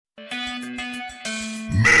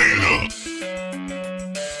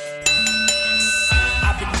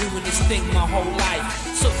whole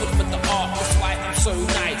life. Suffered for the art, that's why I'm so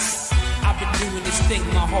nice. I've been doing this thing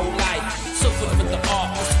my whole life. Suffered for the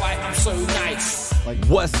art, that's why I'm so nice.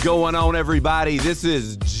 What's going on, everybody? This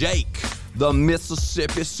is Jake, the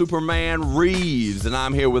Mississippi Superman Reeves, and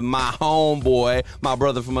I'm here with my homeboy, my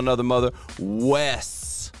brother from another mother,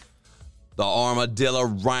 Wes, the Armadillo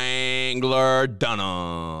Wrangler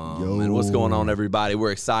Dunham. Yo. And what's going on, everybody?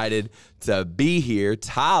 We're excited to be here.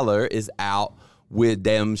 Tyler is out with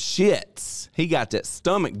them shits. He got that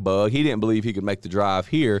stomach bug. He didn't believe he could make the drive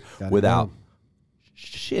here without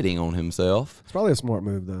shitting on himself. It's probably a smart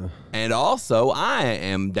move, though. And also, I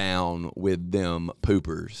am down with them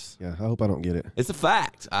poopers. Yeah, I hope I don't get it. It's a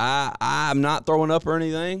fact. I'm not throwing up or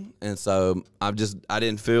anything, and so I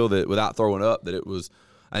didn't feel that without throwing up that it was.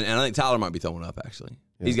 And I think Tyler might be throwing up, actually.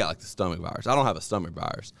 Yeah. He's got like the stomach virus. I don't have a stomach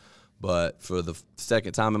virus. But for the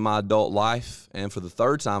second time in my adult life and for the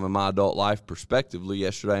third time in my adult life, prospectively,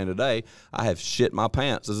 yesterday and today, I have shit my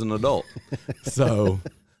pants as an adult. So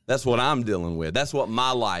that's what I'm dealing with. That's what my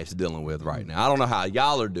life's dealing with right now. I don't know how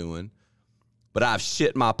y'all are doing, but I've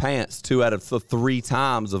shit my pants 2 out of the 3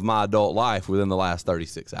 times of my adult life within the last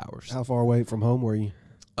 36 hours. How far away from home were you?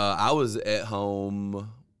 I was at home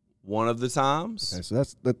one of the times. Okay, so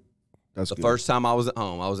that's the good. First time I was at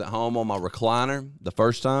home. I was at home on my recliner the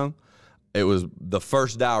first time. It was the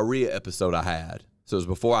first diarrhea episode I had. So it was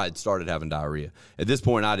before I had started having diarrhea. At this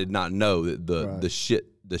point, I did not know that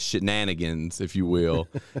the shenanigans, if you will,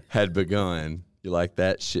 had begun. You like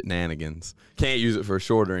that? Shenanigans. Can't use it for a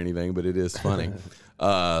short or anything, but it is funny.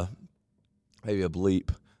 Maybe a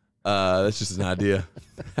bleep. That's just an idea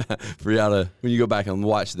for y'all to, when you go back and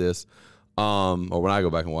watch this, or when I go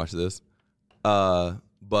back and watch this. But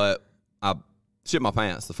I shit my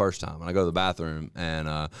pants the first time, and I go to the bathroom,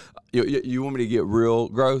 and you want me to get real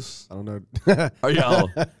gross? I don't know. Are y'all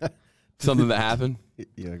something that happened?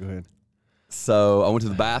 Yeah, go ahead. So I went to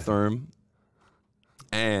the bathroom,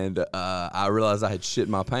 and I realized I had shit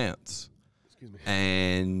my pants. Excuse me.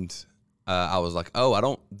 And I was like, oh, I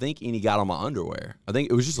don't think any got on my underwear. I think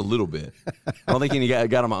it was just a little bit. I don't think any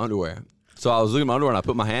got on my underwear. So I was looking at my underwear, and I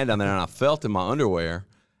put my hand down there, and I felt in my underwear,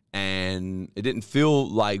 and it didn't feel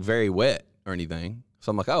like very wet or anything. So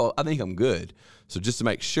I'm like, oh, I think I'm good. So just to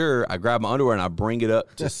make sure, I grab my underwear and I bring it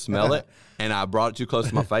up to smell it, and I brought it too close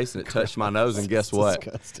to my face, and it touched my nose, and guess what?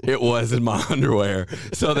 Disgusting. It was in my underwear.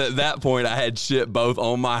 So at that point, I had shit both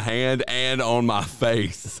on my hand and on my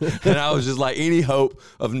face. And I was just like, any hope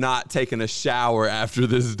of not taking a shower after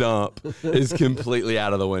this dump is completely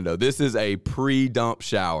out of the window. This is a pre-dump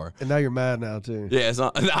shower. And now you're mad now, too. Yeah, it's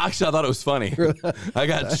not, actually, I thought it was funny. I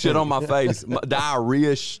got shit on my face,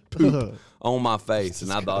 diarrhea poop on my face,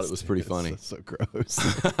 and I thought it was pretty funny. That's so gross.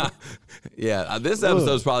 Yeah, this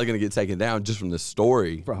episode's probably going to get taken down just from this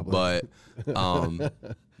story. Probably. But,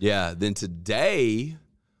 yeah, then today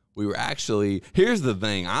we were actually, here's the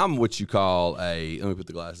thing. I'm what you call let me put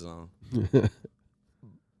the glasses on,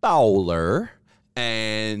 bowler,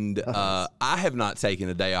 and I have not taken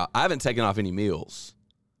a day off. I haven't taken off any meals.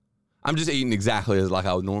 I'm just eating exactly as like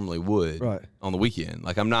I normally would on the weekend.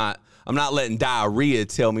 Like I'm not letting diarrhea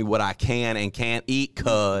tell me what I can and can't eat,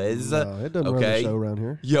 cuz. No, it doesn't run the show around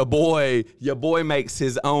here. Your boy makes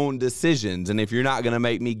his own decisions, and if you're not going to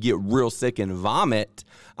make me get real sick and vomit,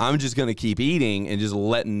 I'm just going to keep eating and just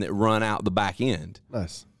letting it run out the back end.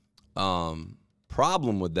 Nice.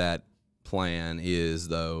 Problem with that plan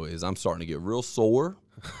is I'm starting to get real sore.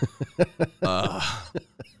 I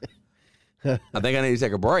think I need to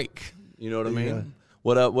take a break. You know what I mean? Yeah.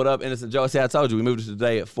 What up, Innocent Joe? See, I told you we moved it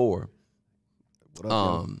today at 4.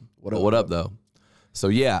 What up, though? So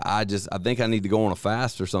yeah, I think I need to go on a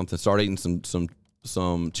fast or something. Start eating some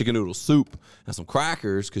chicken noodle soup and some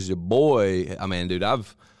crackers, because your boy, I mean, dude,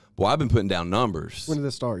 I've been putting down numbers. When did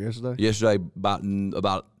this start? Yesterday? Yesterday,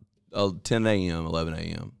 about 10 a.m., 11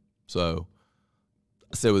 a.m. So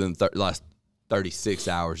I said within last 36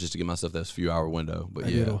 hours just to give myself that few hour window. But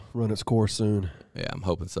maybe it'll run its course soon. Yeah, I'm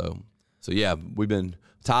hoping so. So yeah,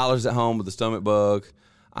 Tyler's at home with the stomach bug.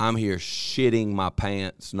 I'm here shitting my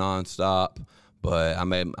pants nonstop. But I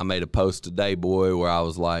made a post today, boy, where I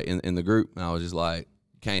was like in the group, and I was just like,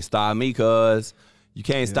 can't stop me, cuz. You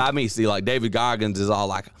can't stop me. See, like David Goggins is all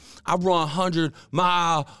like, I run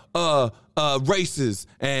 100-mile races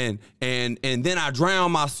and then I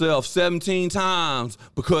drown myself 17 times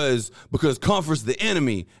because comfort's the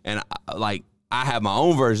enemy. And I have my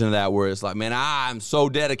own version of that where it's like, man, I'm so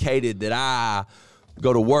dedicated that I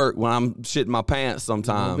go to work when I'm shitting my pants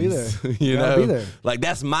sometimes. Be there. You know? Be there. Like,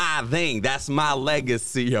 that's my thing. That's my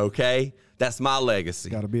legacy, okay? That's my legacy.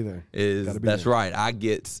 Gotta be there. That's right.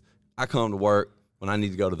 I come to work when I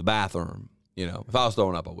need to go to the bathroom. You know, if I was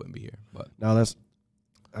throwing up, I wouldn't be here. But now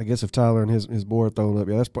I guess if Tyler and his boy are throwing up,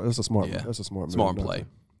 that's a smart. Yeah. That's a smart play.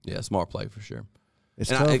 Yeah, smart play for sure. It's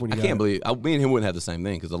and tough when I can't believe me and him wouldn't have the same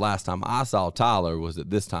thing because the last time I saw Tyler was at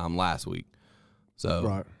this time last week.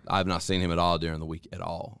 So I've not seen him at all during the week at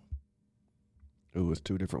all. Ooh, it's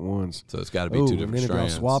 2 different ones. So it's got to be 2 different strands. And then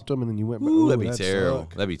if y'all swapped them and then you went back. Ooh, that'd be terrible.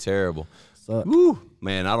 That'd be terrible. Woo,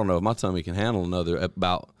 man, I don't know if my tummy can handle another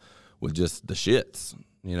bout with just the shits.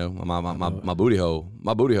 You know, my booty hole.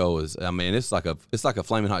 My booty hole is. I mean, it's like a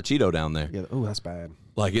flaming hot Cheeto down there. Yeah. Oh, that's bad.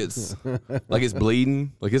 Like it's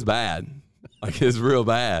bleeding. Like it's bad. Like it's real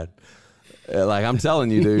bad. Like I'm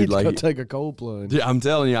telling you, dude. Like take a cold plunge. Yeah, I'm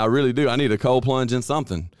telling you, I really do. I need a cold plunge in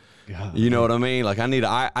something. God. You know what I mean? Like I need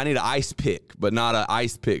an ice pick, but not an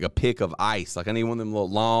ice pick, a pick of ice. Like I need one of them little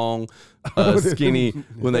long, skinny,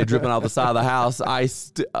 when they dripping out the side of the house,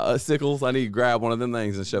 ice sickles. I need to grab one of them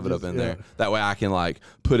things and shove it up in there. That way I can like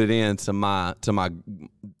put it into my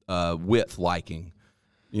width liking.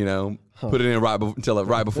 You know, put it in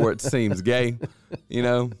right before it seems gay. You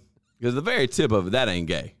know, because the very tip of it, that ain't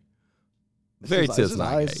gay. The very tip's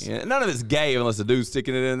not gay. Yeah, none of it's gay unless a dude's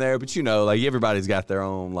sticking it in there. But you know, like everybody's got their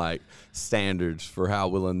own like standards for how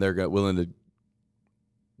willing to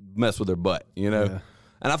mess with their butt. You know,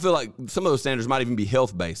 and I feel like some of those standards might even be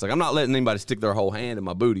health based. Like I'm not letting anybody stick their whole hand in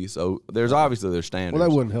my booty. So there's obviously their standards. Well,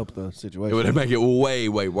 that wouldn't help the situation. It would make it way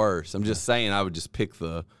worse. I'm just saying I would just pick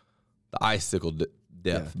the icicle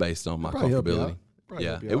depth based on my comfortability.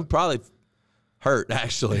 Yeah, it would probably hurt,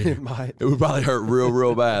 actually. It might. It would probably hurt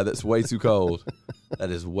real bad. That's way too cold. That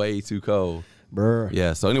is way too cold. Brr.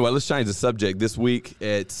 Yeah, so anyway, let's change the subject. This week,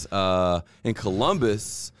 it's in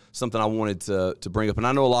Columbus, something I wanted to bring up. And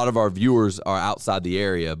I know a lot of our viewers are outside the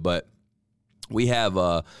area, but we have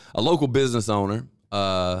a local business owner,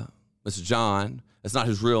 Mr. John. It's not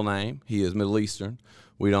his real name. He is Middle Eastern.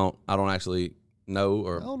 I don't actually know.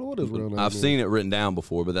 Or I don't know what his real name is. I've seen it written down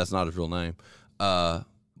before, but that's not his real name.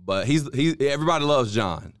 But everybody loves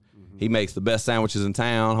John. Mm-hmm. He makes the best sandwiches in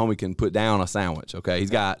town. Homie can put down a sandwich. Okay, he's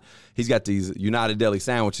got these United Deli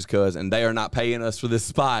sandwiches, and they are not paying us for this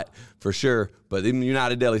spot for sure. But them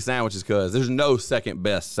United Deli sandwiches, there's no second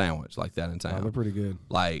best sandwich like that in town. Oh, they're pretty good.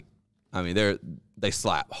 Like, I mean, they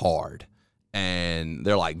slap hard, and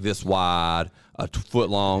they're like this wide. A foot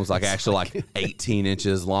long is like actually like 18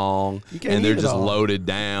 inches long, and they're just loaded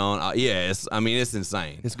down. It's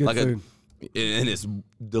insane. It's good food. And it's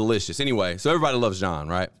delicious. Anyway, so everybody loves John,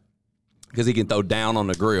 right? Because he can throw down on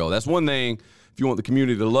the grill. That's one thing. If you want the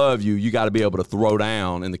community to love you, you got to be able to throw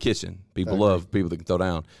down in the kitchen. People love people that can throw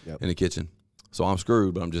down in the kitchen. So I'm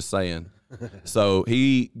screwed, but I'm just saying. So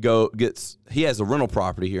he has a rental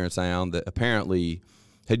property here in town that apparently.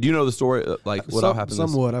 Hey, do you know the story? Like what all happened?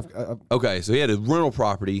 Somewhat. Okay, so he had a rental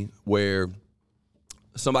property where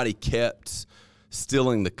somebody kept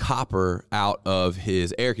stealing the copper out of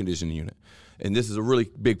his air conditioning unit. And this is a really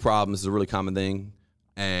big problem. This is a really common thing.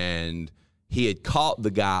 And he had caught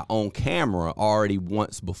the guy on camera already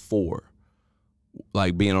once before,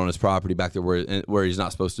 like being on his property back there where he's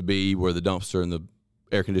not supposed to be, where the dumpster and the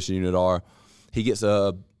air conditioning unit are. He gets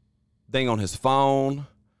a thing on his phone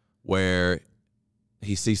where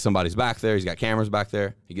he sees somebody's back there. He's got cameras back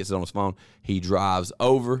there. He gets it on his phone. He drives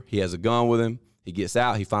over. He has a gun with him. He gets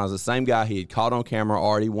out. He finds the same guy he had caught on camera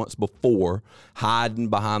already once before, hiding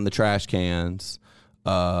behind the trash cans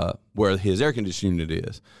where his air conditioning unit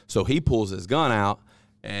is. So he pulls his gun out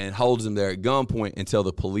and holds him there at gunpoint until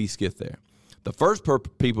the police get there. The first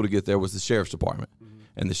people to get there was the sheriff's department. Mm-hmm.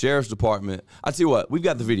 And the sheriff's department, I tell you what, we've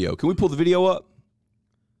got the video. Can we pull the video up?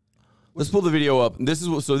 Let's pull the video up. This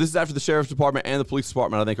is after the sheriff's department and the police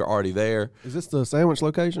department, I think, are already there. Is this the sandwich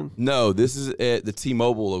location? No, this is at the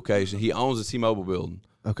T-Mobile location. He owns the T-Mobile building.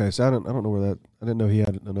 Okay, so I don't know where that. I didn't know he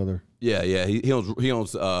had another. Yeah. He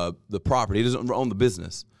owns the property. He doesn't own the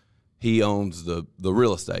business. He owns the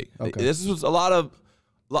real estate. Okay. This is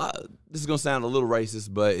this is gonna sound a little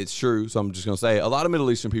racist, but it's true. So I'm just gonna say a lot of Middle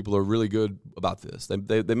Eastern people are really good about this.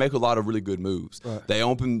 They make a lot of really good moves. Right. They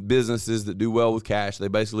open businesses that do well with cash. They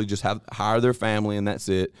basically just hire their family and that's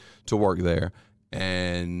it to work there,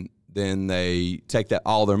 and then they take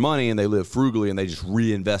all their money and they live frugally and they just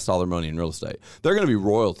reinvest all their money in real estate. They're gonna be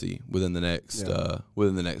royalty within the next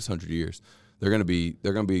 100 years. They're gonna be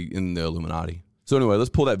in the Illuminati. So anyway, let's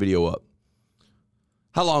pull that video up.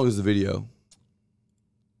 How long is the video?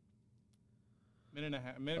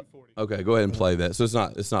 Minute 40. Okay, go ahead and play that. So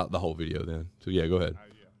it's not the whole video then. So yeah, go ahead.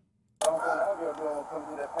 I'm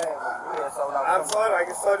fine. I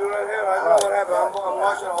can start doing that here. I know what happened. I'm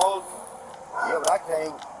watching the whole. Yeah, but I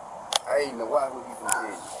can't. I ain't know why would you from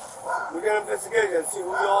We got an investigation. See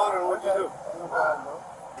who you are and what you do.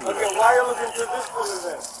 Okay, why you looking to this building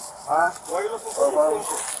then? Huh? Why you looking for this building?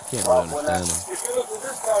 Can't really understand him. If you look at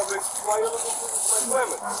this convict, why you looking for this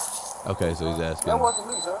employment? Okay, so he's asking. That wasn't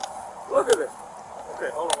me, sir. Look at it. Okay,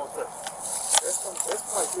 hold on one second. That's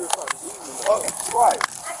like you're talking easy. Oh, right.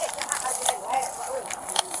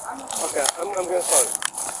 Okay, I'm gonna start it.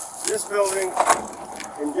 This building,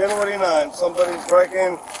 in January 9, somebody's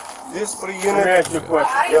breaking this 3 unit. Let me ask you a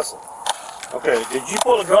question. Yes, sir. Okay, did you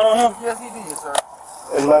pull a gun on him? Yes, he did, sir.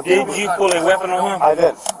 And my Did you pull a weapon on him? I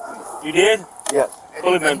did. You did? Yes.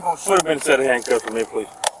 Put him in a set of handcuffs for me, please.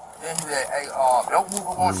 Then he said, hey, don't move,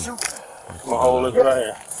 I'm gonna shoot. My hold this right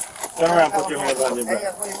here. Turn around, put your hands on your Hey, back.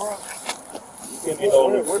 that's where you were. You can't be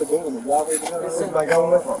holding it. This is my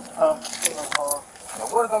government. Now,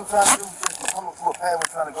 what is I'm trying to do is just come up to a pad,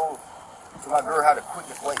 we're trying to go to my girl how the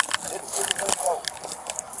quickest way.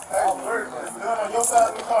 On your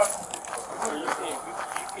side of the car. You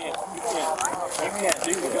can't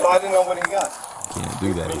do that. So I didn't know what he got. Can't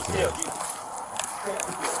do that. He said.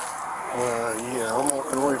 Yeah, I'm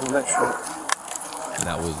walking away from that shit.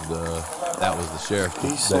 That was the sheriff.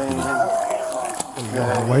 He's deputy. saying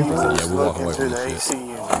away from Yeah, we're walking away from the this AC shit.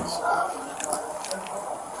 units.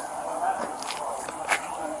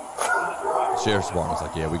 Sheriff's department's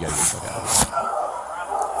like, yeah, we gotta get the fuck out of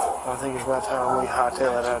here. I think it's about time we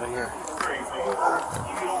hightail it out of here.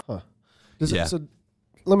 Yeah. So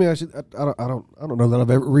let me ask you. I don't know that I've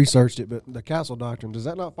ever researched it, but the Castle Doctrine, does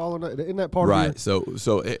that not follow that? Isn't that part Right. of So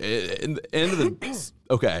in the end of the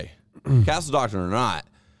okay, Castle Doctrine or not,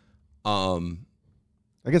 I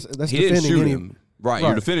guess that's he didn't defending shoot any. him. Right,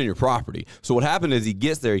 you're defending your property. So what happened is he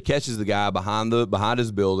gets there, he catches the guy behind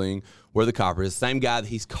his building where the copper is. Same guy that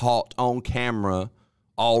he's caught on camera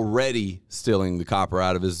already stealing the copper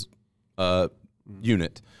out of his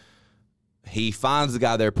unit. He finds the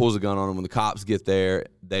guy there, pulls a gun on him. When the cops get there,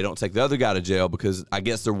 they don't take the other guy to jail because I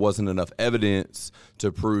guess there wasn't enough evidence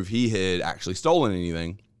to prove he had actually stolen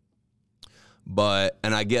anything. And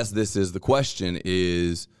I guess this is the question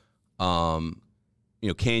is, can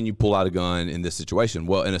you pull out a gun in this situation?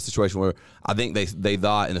 Well, in a situation where I think they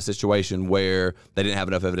thought in a situation where they didn't have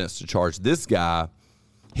enough evidence to charge this guy,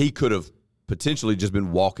 he could have potentially just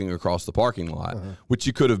been walking across the parking lot, which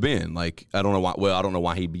he could have been. Like, I don't know why. Well, I don't know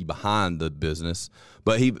why he'd be behind the business,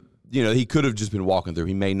 but he could have just been walking through.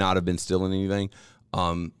 He may not have been stealing anything.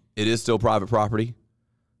 It is still private property.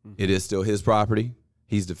 It is still his property.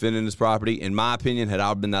 He's defending his property. In my opinion, had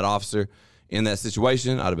I been that officer in that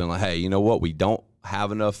situation, I'd have been like, hey, you know what? We don't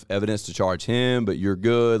have enough evidence to charge him, but you're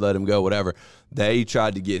good. Let him go, whatever. They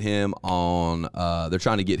tried to get him on, they're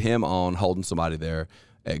trying to get him on holding somebody there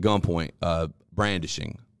at gunpoint,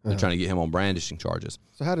 brandishing. They're trying to get him on brandishing charges.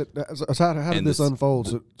 So how did this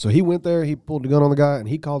unfold? So he went there, he pulled the gun on the guy, and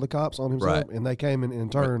he called the cops on himself, Right. and they came in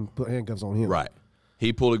turn put handcuffs on him. Right.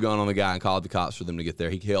 He pulled a gun on the guy and called the cops for them to get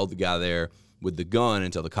there. He held the guy there with the gun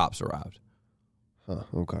until the cops arrived. Huh,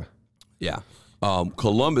 okay. Yeah.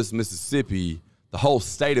 Columbus, Mississippi, the whole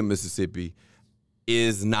state of Mississippi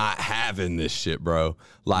is not having this shit, bro.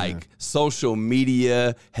 Like, social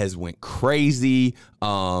media has went crazy.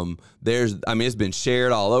 It's been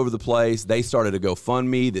shared all over the place. They started a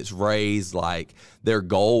GoFundMe that's raised, like, their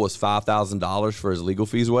goal was $5,000 for his legal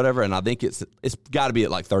fees or whatever, and I think it's got to be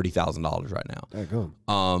at like $30,000 right now.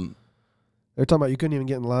 Daggone. They're talking about you couldn't even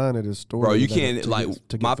get in line at his store. Bro, you can't, like,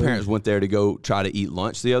 my parents went there to go try to eat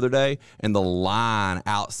lunch the other day, and the line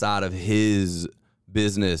outside of his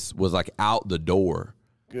business was like out the door.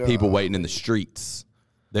 People waiting in the streets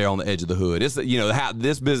there on the edge of the hood. It's,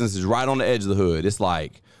 this business is right on the edge of the hood. It's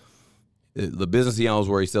like the business he owns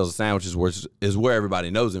where he sells the sandwiches, which is where everybody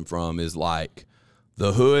knows him from, is like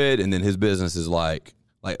the hood, and then his business is like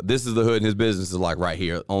this is the hood, and his business is like right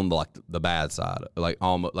here on the bad side, like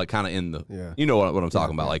almost like kind of in the you know what I'm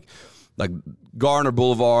talking about, like Gardner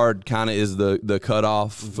Boulevard kind of is the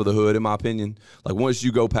cutoff for the hood, in my opinion. Like, once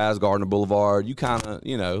you go past Gardner Boulevard, you kind of,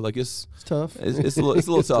 like it's tough. It's a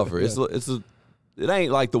little tougher. It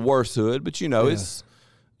ain't like the worst hood, but it's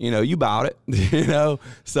you bout it,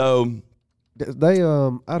 So they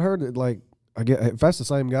I'd heard that, like, I get if that's the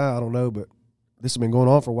same guy, I don't know, but this has been going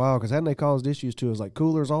on for a while, because hadn't they caused issues to us, like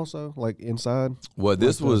coolers also, like inside? Well,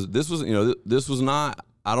 this was not.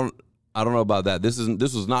 I don't know about that. This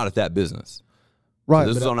was not at that business. Right. So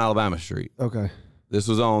this was on Alabama Street. Okay. This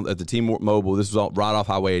was at the T-Mobile. This was right off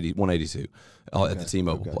Highway 182 at the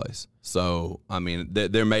T-Mobile place. So, I mean,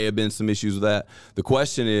 there may have been some issues with that. The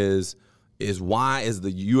question is why is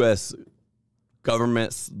the U.S.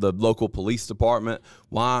 government, the local police department,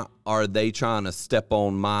 why are they trying to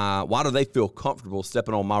why do they feel comfortable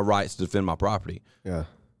stepping on my rights to defend my property? Yeah.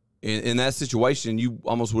 In that situation, you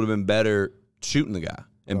almost would have been better shooting the guy.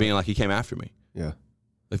 and being like he came after me. Yeah.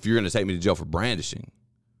 If you're going to take me to jail for brandishing,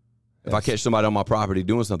 if I catch somebody on my property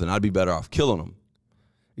doing something, I'd be better off killing them.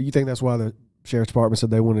 You think that's why the sheriff's department said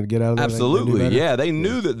they wanted to get out of there? Absolutely, they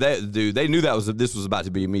knew that. They knew this was about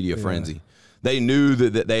to be a media frenzy. They knew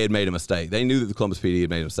that they had made a mistake. They knew that the Columbus PD had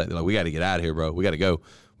made a mistake. They're like, we got to get out of here, bro. We got to go.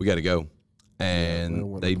 We got to go.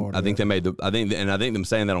 And I think them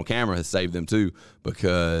saying that on camera has saved them too,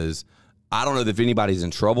 because I don't know if anybody's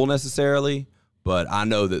in trouble necessarily, but I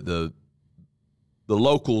know that the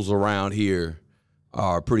locals around here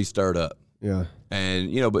are pretty stirred up. Yeah.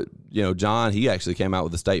 And, John, he actually came out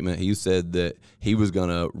with a statement. He said that he was going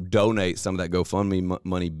to donate some of that GoFundMe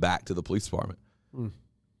money back to the police department.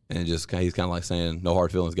 And he's kind of like saying, no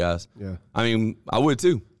hard feelings, guys. Yeah. I mean, I would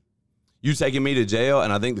too. You taking me to jail,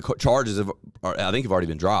 and I think the charges have already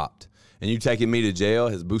been dropped. And you taking me to jail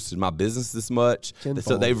has boosted my business this much. Tenfold.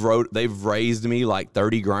 So they've raised me like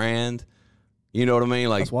 $30,000. You know what I mean?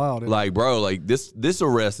 Like, that's wild. Like, bro, like this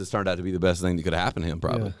arrest has turned out to be the best thing that could happen to him,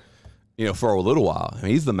 probably. Yeah. For a little while. I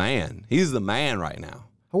mean, he's the man. He's the man right now.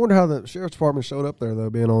 I wonder how the sheriff's department showed up there, though,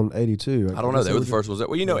 being on 82. I don't know. They were the first ones there.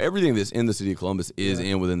 Well, everything that's in the city of Columbus is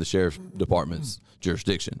within the sheriff's department's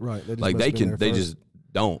jurisdiction. Right. They just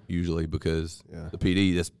don't usually, because the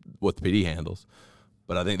PD, that's what the PD handles.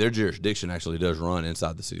 But I think their jurisdiction actually does run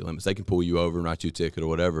inside the city limits. They can pull you over and write you a ticket or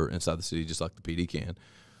whatever inside the city, just like the PD can.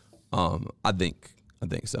 I think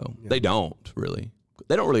so. Yeah. They don't really.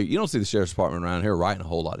 You don't see the sheriff's department around here writing a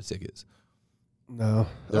whole lot of tickets. No,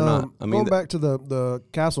 they're not. I mean, going back to the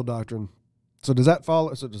Castle Doctrine. So does that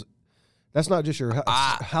follow? So that's not just your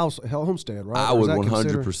homestead, right? I would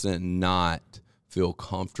 100% not feel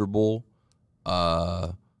comfortable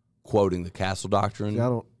quoting the Castle Doctrine. See, I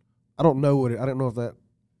don't know I don't know if that.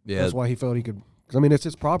 Yeah, that's why he felt he could. Because I mean, it's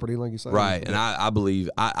his property, like you said. Right, and I believe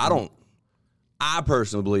I don't. I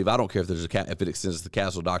personally believe I don't care if if it extends to the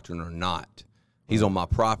Castle Doctrine or not. He's on my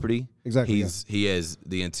property. Exactly. He has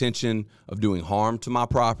the intention of doing harm to my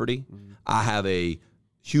property. Mm-hmm. I have a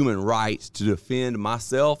human right to defend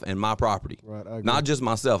myself and my property. Right. I agree. Not just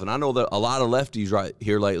myself. And I know that a lot of lefties right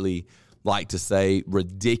here lately like to say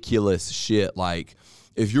ridiculous shit like,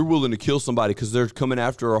 if you're willing to kill somebody because they're coming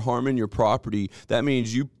after or harming your property, that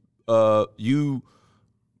means you prioritize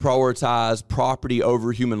property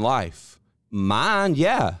over human life. Mine,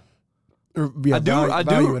 yeah. I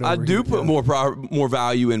do put more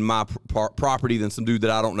value in my property than some dude that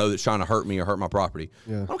I don't know that's trying to hurt me or hurt my property.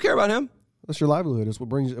 Yeah. I don't care about him. That's your livelihood. That's what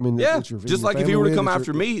brings you. I mean, it's just like if he were to come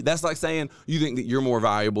after me, that's like saying you think that you're more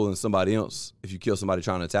valuable than somebody else if you kill somebody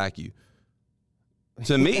trying to attack you.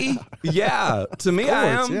 To me, yeah. To me, I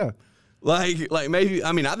am. Yeah. Like maybe,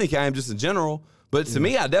 I mean, I think I am just in general. But to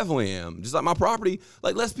me, I definitely am. Just like my property,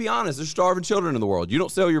 like, let's be honest, there's starving children in the world. You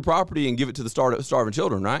don't sell your property and give it to the starving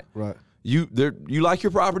children, right? Right. You like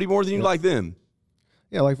your property more than you like them.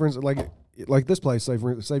 Yeah, like for instance, like this place. Say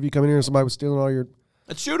if you come in here and somebody was stealing all your,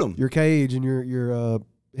 I'd shoot them. Your cage and your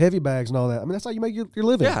heavy bags and all that. I mean, that's how you make your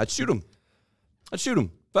living. Yeah, I'd shoot them. If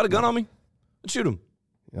I had a gun on me, I'd shoot them.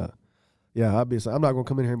 Yeah, yeah. Obviously, I'm not going to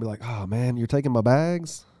come in here and be like, oh man, you're taking my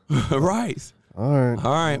bags. Right. All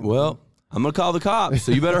right. Well, I'm going to call the cops,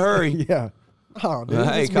 so you better hurry. Yeah. Oh, dude,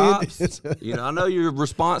 hey, cops, I know your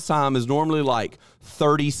response time is normally like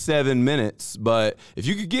 37 minutes, but if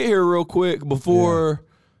you could get here real quick before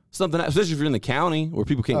something, especially if you're in the county where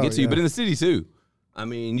people can't get to you, but in the city too. I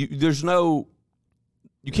mean, you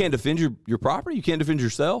can't defend your property. You can't defend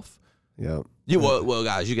yourself. Yeah. Well,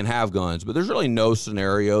 guys, you can have guns, but there's really no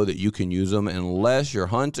scenario that you can use them unless you're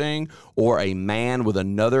hunting or a man with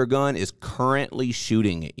another gun is currently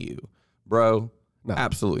shooting at you, bro. No.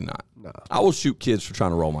 Absolutely not. No. I will shoot kids for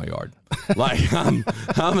trying to roll my yard. Like I'm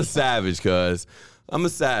a savage, cuz I'm a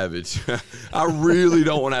savage. I really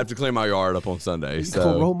don't want to have to clean my yard up on Sunday.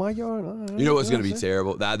 So roll my yard. You know what's going to be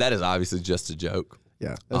terrible? That is obviously just a joke.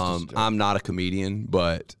 Yeah. I'm not a comedian,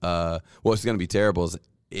 but what's going to be terrible is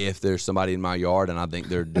if there's somebody in my yard and I think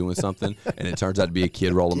they're doing something and it turns out to be a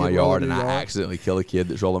kid rolling my yard and I accidentally kill a kid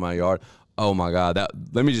that's rolling my yard. Oh my God!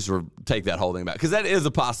 Let me just take that whole thing back, because that is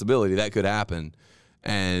a possibility that could happen.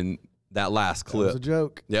 And that last clip, that was a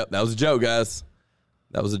joke. Yep, that was a joke, guys.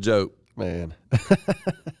 That was a joke, man.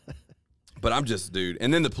 But I'm just, dude.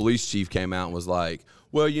 And then the police chief came out and was like,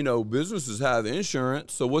 "Well, businesses have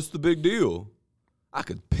insurance, so what's the big deal?" I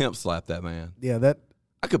could pimp slap that man. Yeah,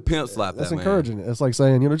 I could pimp slap that man. That's encouraging. It's like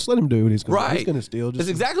saying, just let him do what he's going right. He's going to steal. That's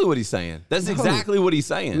exactly what he's saying. That's exactly what he's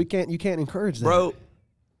saying. You can't encourage that, bro.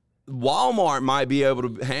 Walmart might be able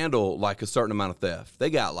to handle like a certain amount of theft. They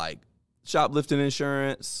got like shoplifting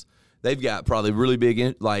insurance. They've got probably really big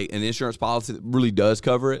an insurance policy that really does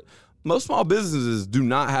cover it. most small businesses do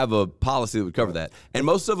not have a policy that would cover that, and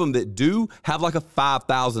most of them that do have like a $5,000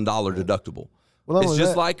 deductible. Well, It's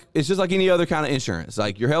just like any other kind of insurance.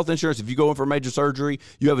 Like your health insurance, if you go in for a major surgery,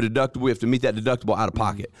 you have a deductible. You have to meet that deductible out of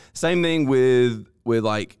pocket. Same thing with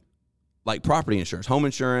like property insurance, home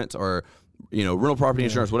insurance, or rental property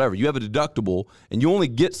insurance, whatever. You have a deductible, and you only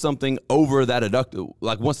get something over that deductible.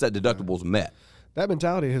 Like once that deductible is met. That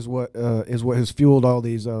mentality is what has fueled all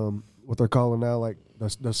these what they're calling now like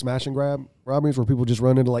the smash and grab robberies, where people just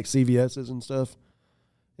run into like CVS's and stuff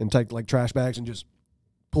and take like trash bags and just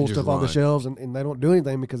pull stuff off the shelves, and they don't do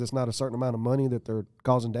anything because it's not a certain amount of money that they're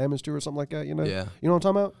causing damage to or something like that. Yeah. You know what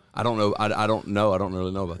I'm talking about? I don't know. I don't know. I don't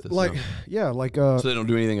really know about this. Like, so they don't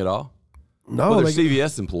do anything at all? No. Well, they're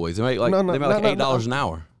CVS employees. They make like $8 an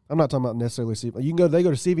hour. I'm not talking about necessarily CVS. They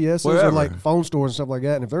go to CVS's or like phone stores and stuff like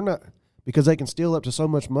that, and if they're not, because they can steal up to so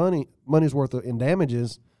much money's worth in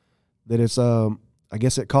damages, that it's I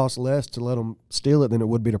guess it costs less to let them steal it than it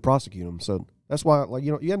would be to prosecute them. So that's why, like,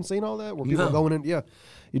 you haven't seen all that where people are going in. Yeah,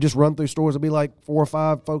 you just run through stores. It'll be like 4 or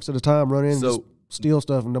 5 folks at a time run in and just steal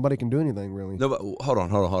stuff, and nobody can do anything really. No, but hold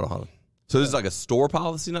on. So this is like a store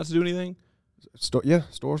policy not to do anything?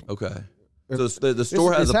 Stores. Okay. So the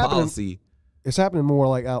store has a policy. It's happening more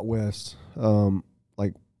like out west,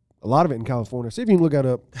 like a lot of it in California. See if you can look that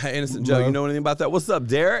up. Hey, Innocent Joe, you know anything about that? What's up,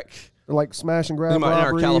 Derek? They're like smash and grab robberies.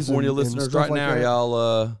 Our California listeners right like now,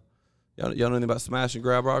 that. y'all know anything about smash and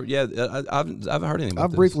grab robbery? Yeah, I haven't heard anything about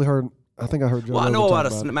this. I've briefly heard. I think I heard Joe. Well, I know about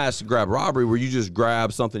a smash and grab robbery where you just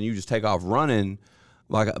grab something, you just take off running.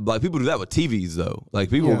 Like people do that with TVs though. Like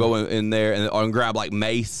people will go in there and grab like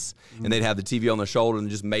mace, and they'd have the TV on their shoulder and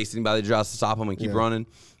just mace anybody that tries to stop them and keep running.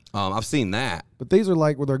 I've seen that. But these are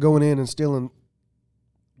like where they're going in and stealing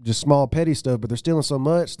just small petty stuff, but they're stealing so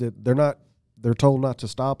much that they're told not to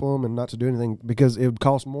stop them and not to do anything because it would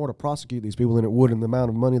cost more to prosecute these people than it would in the amount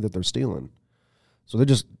of money that they're stealing. So they're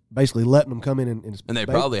just basically letting them come in and they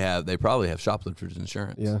probably have shoplifters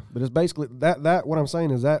insurance. Yeah, but it's basically that what I'm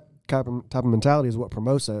saying is that type of mentality is what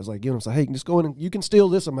promotes that. It's like giving them say, hey, just go in and you can steal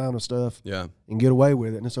this amount of stuff, and get away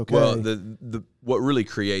with it, and it's okay. Well, the what really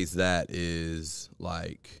creates that is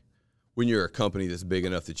like when you're a company that's big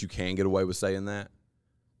enough that you can get away with saying that.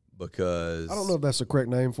 Because I don't know if that's the correct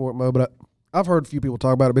name for it, Mo, but I've heard a few people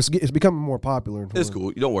talk about it. But it's becoming more popular. It's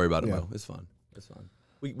cool. You don't worry about it, Mo. It's fun. It's fun.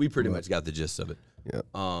 We pretty much got the gist of it. Yeah.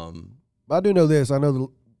 But I do know this. I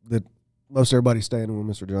know that most everybody's standing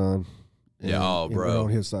with Mr. John. Bro. On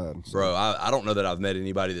his side. So. Bro, I don't know that I've met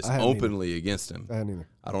anybody that's openly against him. I haven't either.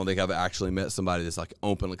 I don't think I've actually met somebody that's like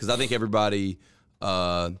openly, because I think everybody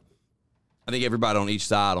on each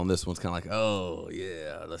side on this one's kind of like, oh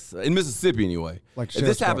yeah, in Mississippi anyway. Like if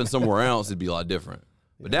this happened somewhere else, it'd be a lot different.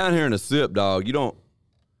 But down here in the SIP, dog, you don't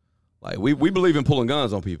like we believe in pulling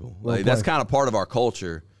guns on people. Like that's kind of part of our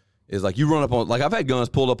culture. Is like you run up on, like I've had guns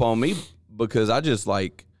pulled up on me because I just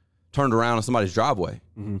like turned around on somebody's driveway.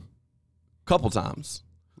 Mm-hmm. Couple times.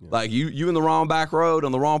 Yeah. Like you in the wrong back road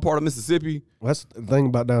on the wrong part of Mississippi. Well, that's the thing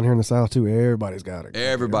about down here in the South too. Everybody's got it.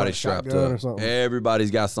 Everybody's strapped up. Everybody's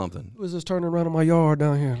got something. Who is this turning around in my yard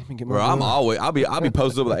down here? Let me get my Bro, I'll be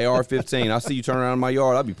posted up with an AR-15. I see you turning around in my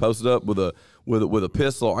yard. I'll be posted up with a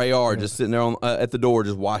pistol or AR, just sitting there at the door,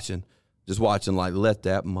 just watching. Like, let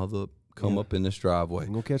that mother come up in this driveway.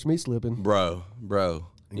 Ain't gonna catch me slipping, bro.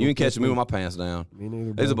 You ain't catching me with my pants down. Me neither.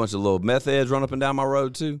 Bro. There's a bunch of little meth heads run up and down my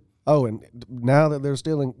road too. Oh, and now that they're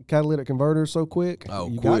stealing catalytic converters so quick,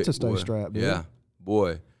 got to stay strapped. Dude. Yeah,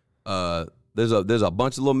 boy. There's a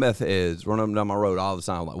bunch of little meth heads running up and down my road all the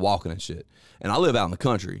time, like walking and shit. And I live out in the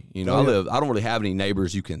country. I don't really have any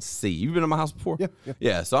neighbors you can see. You've been in my house before?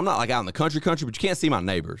 Yeah. So I'm not like out in the country, but you can't see my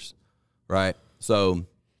neighbors, right? So,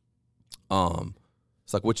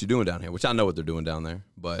 it's like, what you doing down here? Which I know what they're doing down there,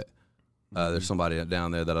 but there's somebody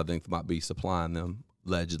down there that I think might be supplying them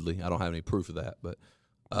allegedly. I don't have any proof of that, but.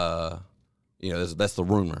 That's the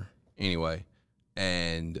rumor anyway,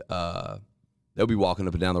 and they'll be walking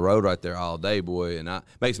up and down the road right there all day, boy, and it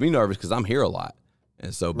makes me nervous because I'm here a lot,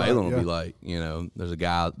 and so Balin will be like, there's a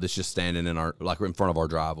guy that's just standing in front of our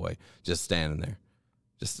driveway, just standing there,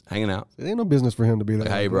 just hanging out. It ain't no business for him to be there.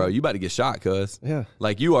 Like, hey, bro, you about to get shot, cuz. Yeah.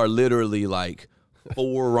 Like you are literally like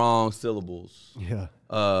 4 wrong syllables. Yeah.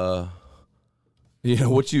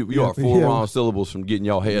 What you are 4 wrong syllables from getting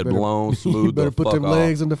your head blown smooth. You better put them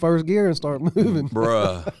legs into first gear and start moving.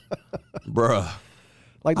 Bruh.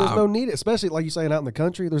 Like there's no need, especially like you saying out in the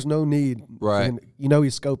country, there's no need. Right. He's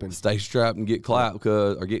scoping. Stay strapped and get clapped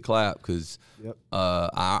because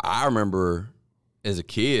I remember as a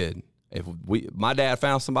kid, if my dad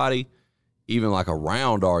found somebody, even like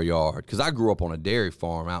around our yard, because I grew up on a dairy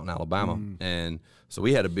farm out in Alabama, and so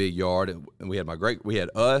we had a big yard, and we had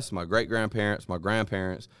us, my great grandparents, my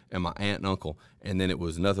grandparents, and my aunt and uncle, and then it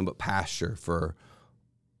was nothing but pasture for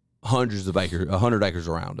hundreds of acres, 100 acres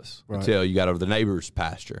around us until you got over the neighbor's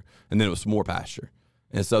pasture, and then it was some more pasture,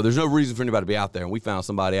 and so there's no reason for anybody to be out there. And we found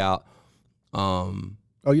somebody out. Oh,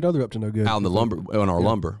 you know they're up to no good. Out in the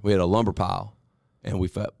lumber, we had a lumber pile, and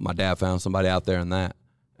my dad found somebody out there in that,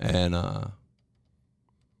 and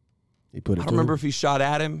he put it. I don't remember if he shot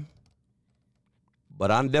at him,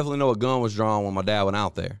 but I definitely know a gun was drawn when my dad went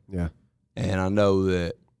out there. Yeah, and I know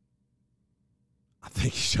that I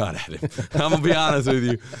think he shot at him. I'm gonna be honest with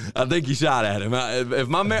you. I think he shot at him. I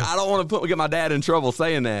don't want to get my dad in trouble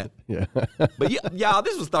saying that. Yeah, but yeah,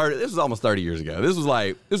 this was almost 30 years ago. This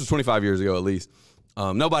was 25 years ago at least.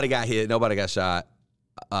 Nobody got hit. Nobody got shot.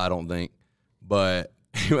 I don't think. But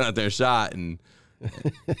he went out there and shot, and I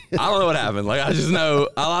don't know what happened. Like, I just know,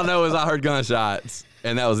 all I know is I heard gunshots,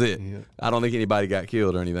 and that was it. Yeah. I don't think anybody got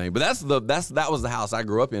killed or anything. But that was the house I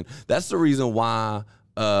grew up in. That's the reason why.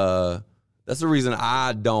 That's the reason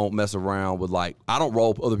I don't mess around with, like, I don't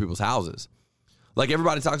roll other people's houses. Like,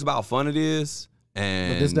 everybody talks about how fun it is.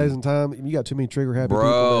 And but this days and time, you got too many trigger happy people.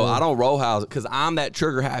 Bro, I don't roll houses because I'm that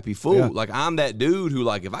trigger happy fool. Yeah. Like, I'm that dude who,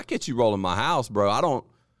 like, if I catch you rolling my house, bro, I don't,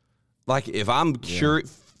 like, if I'm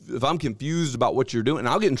confused about what you're doing, and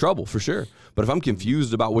I'll get in trouble for sure. But if I'm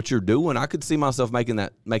confused about what you're doing, I could see myself making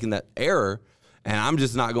that error, and I'm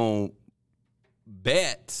just not going to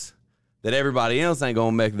bet that everybody else ain't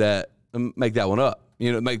going to make that one up.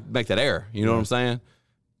 You know, make that error. You know what I'm saying?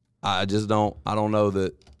 I just don't. I don't know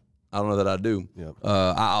that I do. Yep.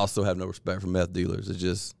 I also have no respect for meth dealers. It's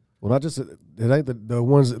just. Well, not just it ain't the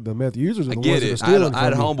ones the meth users. Are the ones that are stealing. I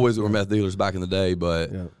had homeboys that were meth dealers back in the day,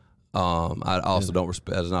 but I also don't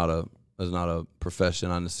respect. It's not a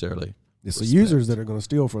profession I necessarily. It's the users that are going to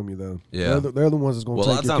steal from you, though. Yeah, they're the ones that's going to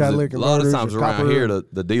take your catalytic converters. A lot of times your around copper. here,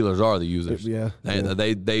 the dealers are the users.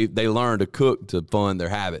 They learn to cook to fund their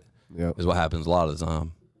habit. Yep. Is what happens a lot of the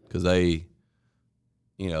time because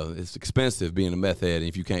it's expensive being a meth head, and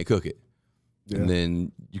if you can't cook it, and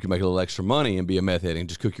then you can make a little extra money and be a meth head and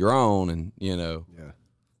just cook your own, and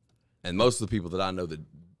And most of the people that I know that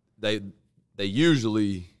they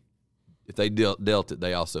usually, if they dealt it,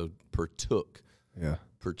 they also partook. Yeah.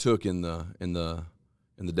 Partook in the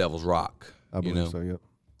Devil's Rock. I believe so. Yep.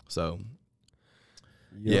 So.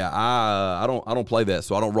 Yeah, I don't play that,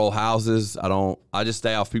 so I don't roll houses. I just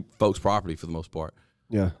stay off folks' property for the most part.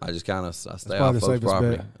 Yeah, I just kind of stay off folks'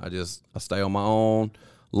 property. Bet. I stay on my own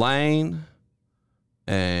lane,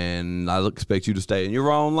 and I expect you to stay in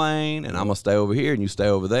your own lane, and I'm gonna stay over here, and you stay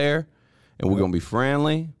over there, and we're gonna be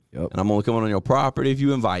friendly. Yep. And I'm only coming on your property if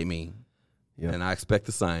you invite me. Yep. And I expect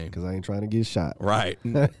the same because I ain't trying to get shot. Right.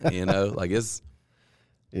 Like it's.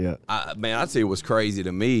 Yeah, I tell you what's crazy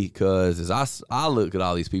to me because as I look at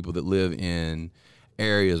all these people that live in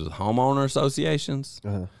areas with homeowner associations,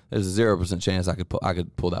 there's a 0% chance I could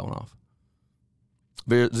pull that one off.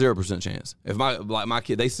 0% chance. If my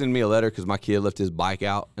kid, they send me a letter because my kid left his bike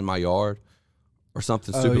out in my yard or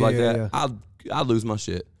something stupid like that, yeah. I'd lose my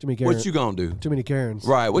shit. Too many Karens. What you gonna do? Too many Karens.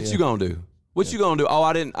 Right. What you gonna do? What you gonna do? Oh,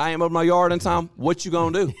 I ain't up my yard in time. What you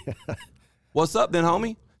gonna do? What's up then,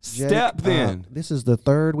 homie? Jake, Step then. This is the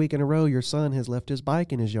third week in a row your son has left his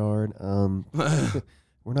bike in his yard.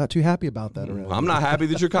 We're not too happy about that around. I'm not happy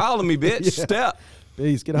that you're calling me, bitch. Yeah. Step.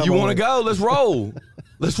 Please get out. You want to go? Let's roll.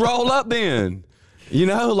 Let's roll up then.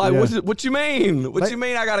 What you mean? What you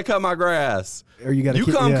mean I got to cut my grass? Or you got to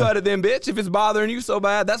cut it then, bitch. If it's bothering you so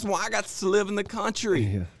bad, that's why I got to live in the country.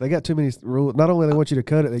 Yeah. They got too many rules. Not only they want you to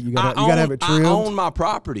cut it, you got to have it trimmed. I own my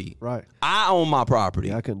property. Right. I own my property.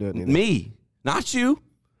 Yeah, I couldn't do it either. Me, not you.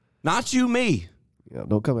 Not you, me. Yeah,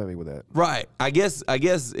 don't come at me with that. Right. I guess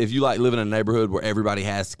if you like living in a neighborhood where everybody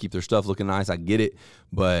has to keep their stuff looking nice, I get it.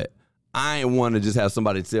 But I ain't one to just have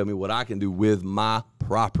somebody tell me what I can do with my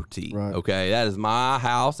property. Right. Okay. That is my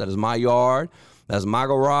house. That is my yard. That's my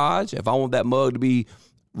garage. If I want that mug to be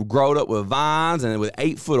growed up with vines and with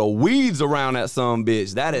 8 foot of weeds around that son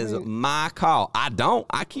bitch, that is my call.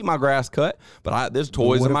 I keep my grass cut, but there's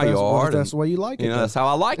toys in my yard. That's the way you like it. That's how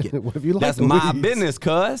I like it. What if you like that's the my weeds? business,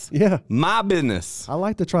 cuz. Yeah. My business. I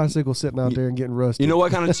like the tricycle sitting out there and getting rusty. You know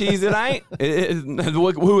what kind of cheese it ain't?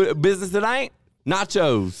 Who business it ain't?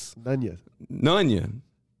 Nachos.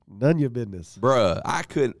 None your business. Bruh, I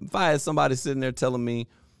couldn't. If I had somebody sitting there telling me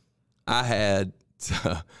I had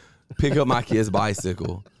to pick up my kid's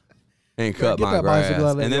bicycle and cut get my that grass. bicycle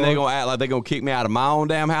out of that And then they're yard. gonna act like they're gonna kick me out of my own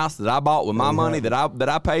damn house that I bought with my money that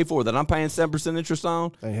I paid for, that I'm paying 7% interest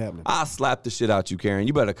on. Ain't happening. I slapped the shit out you, Karen.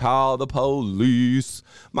 You better call the police.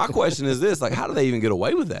 My question is this: like, how do they even get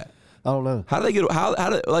away with that? I don't know. How do they get? How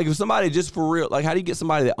do, like, if somebody just for real, like, how do you get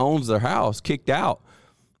somebody that owns their house kicked out?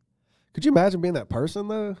 Could you imagine being that person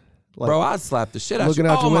though? Like, Bro, I'd slap the shit out of you.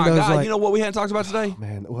 looking out Oh your my windows God! like- You know what we hadn't talked about today?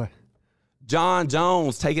 man, what? John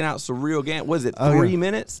Jones taking out Surreal Gant. Was it Oh, 3 yeah.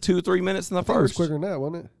 minutes? 2-3 minutes in the I think it was first? quicker than that,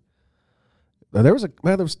 wasn't it? There was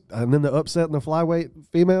and then the upset in the flyweight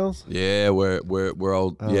females. Yeah, we're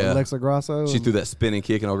old. Yeah, Alexa Grasso. she threw that spinning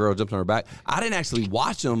kick and old girl jumped on her back. I didn't actually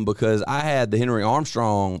watch them because I had the Henry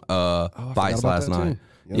Armstrong fights about last that too. night.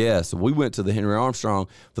 Yep. Yeah, so we went to the Henry Armstrong.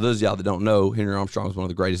 For those of y'all that don't know, Henry Armstrong is one of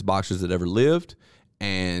the greatest boxers that ever lived.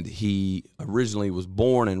 And he originally was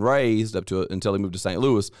born and raised until he moved to St.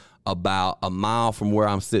 Louis, about a mile from where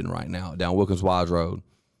I'm sitting right now, down Wilkins Wise Road.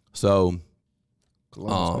 So,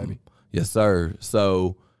 Columbus, baby. yes, sir.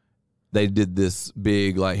 So they did this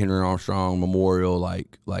big like Henry Armstrong memorial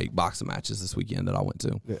like boxing matches this weekend that I went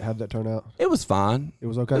to. How'd that turn out? It was fine. It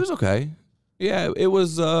was okay? It was okay. Yeah, it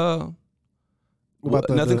was. What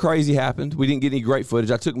about Nothing crazy happened. We didn't get any great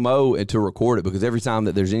footage. I took Mo to record it because every time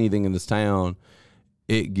that there's anything in this town,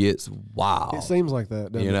 it gets wild. It seems like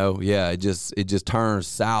that, doesn't You know, yeah, it just turns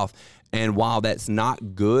south. And while that's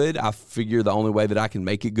not good, I figure the only way that I can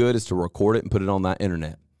make it good is to record it and put it on that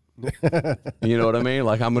internet. You know what I mean?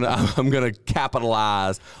 Like I'm gonna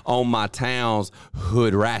capitalize on my town's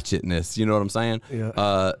hood ratchetness. You know what I'm saying?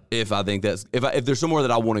 Yeah. If I think that's if there's somewhere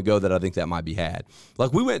that I want to go that I think that might be had.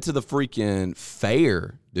 Like we went to the freaking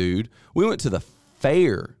fair, dude. We went to the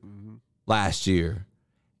fair last year,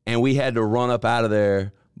 and we had to run up out of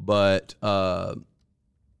there. But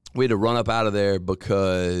we had to run up out of there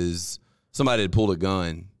because somebody had pulled a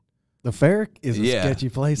gun. The fair is a sketchy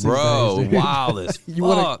place, bro. These days, dude. Wild as You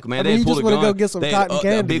wanna- fuck, man. I mean, They you had pulled just a wanna gun. go get some They had cotton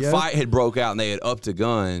candy, A big yo. fight had broke out, and they had upped a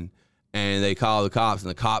gun, and they called the cops, and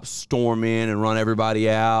the cops storm in and run everybody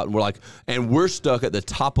out, and we're stuck at the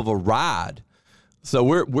top of a ride, so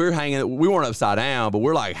we're hanging. We weren't upside down, but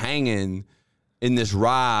we're like hanging in this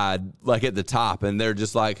ride, like at the top, and they're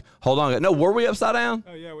just like, hold on. No, were we upside down?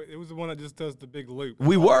 Oh yeah, it was the one that just does the big loop.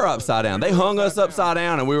 We were upside down. They hung us upside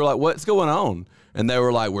down, and we were like, what's going on? And they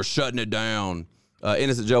were like, we're shutting it down.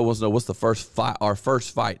 Innocent Joe wants to know, what's the first fight, our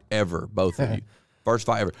first fight ever, both of you? First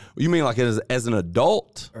fight ever. You mean like as an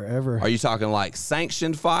adult? Or ever. Are you talking like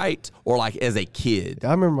sanctioned fight or like as a kid?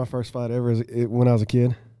 I remember my first fight ever when I was a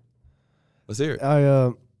kid. Let's hear it. I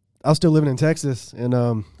was still living in Texas, and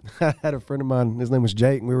I had a friend of mine. His name was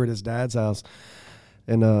Jake, and we were at his dad's house.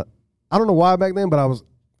 And I don't know why back then, but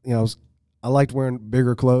I liked wearing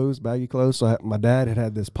bigger clothes, baggy clothes. So my dad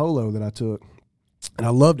had this polo that I took, and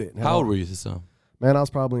I loved it. How old were you this time? Man, I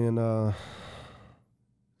was probably in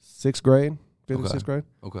sixth grade, fifth or sixth grade.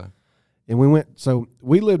 Okay. And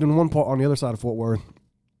we lived in one part on the other side of Fort Worth,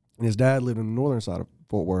 and his dad lived on the northern side of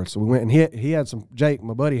Fort Worth. So we went, and he had Jake,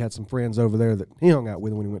 my buddy, had some friends over there that he hung out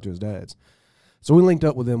with when he went to his dad's. So we linked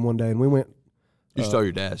up with them one day, and we went. You stole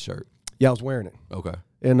your dad's shirt. Yeah, I was wearing it. Okay.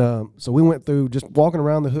 And so we went through just walking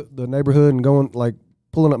around the neighborhood and going like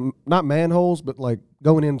pulling up not manholes, but like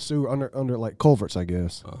going in sewer under like culverts, I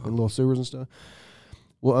guess, and little sewers and stuff.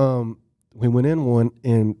 Well, we went in one,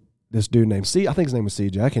 and this dude named I think his name was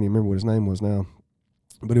CJ. I can't even remember what his name was now,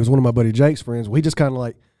 but he was one of my buddy Jake's friends. We just kind of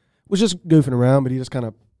like was just goofing around, but he just kind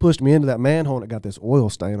of pushed me into that manhole, and it got this oil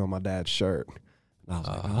stain on my dad's shirt. And I was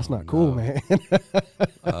like, oh, that's not cool, man.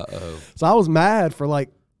 So I was mad for like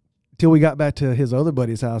till we got back to his other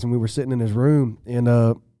buddy's house, and we were sitting in his room, and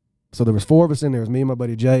so there was four of us in there. It was me and my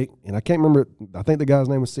buddy Jake, and I can't remember. I think the guy's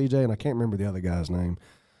name was CJ, and I can't remember the other guy's name,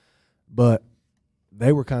 but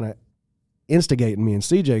they were kind of instigating me and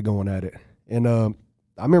CJ going at it. And I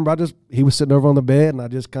remember he was sitting over on the bed, and I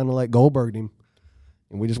just kind of like Goldberged him,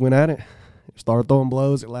 and we just went at it. Started throwing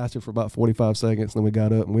blows. It lasted for about 45 seconds. Then we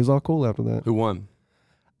got up, and we was all cool after that. Who won?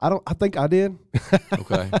 I think I did.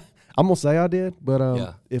 Okay. I'm gonna say I did, but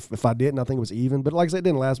Yeah. if I didn't, I think it was even. But like I said, it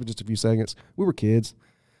didn't last but just a few seconds. We were kids,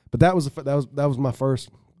 but that was my first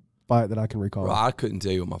fight that I can recall. Bro, I couldn't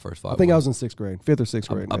tell you what my first fight I think I was in sixth grade, fifth or sixth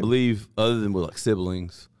grade. I maybe. believe, other than with like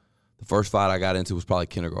siblings, the first fight I got into was probably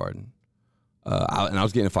kindergarten. And I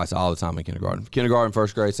was getting in fights all the time in kindergarten. Kindergarten,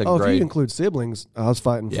 first grade, second Oh, if grade. you include siblings, I was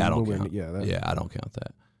fighting. Yeah, I from don't count. I I don't count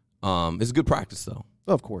that. It's good practice though.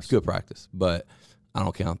 Of course, It's good practice, but I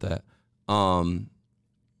don't count that.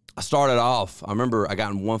 I started off. I remember I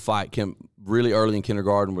got in one fight really early in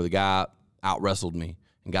kindergarten where the guy out wrestled me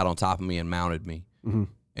and got on top of me and mounted me and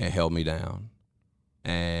held me down.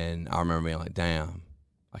 And I remember being like, "Damn,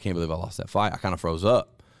 I can't believe I lost that fight." I kind of froze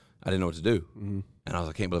up, I didn't know what to do. And I was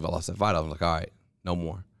like, I can't believe I lost that fight. I was like, all right, no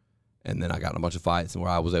more. And then I got in a bunch of fights and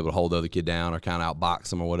where I was able to hold the other kid down or kind of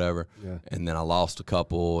outbox him or whatever. Yeah. And then I lost a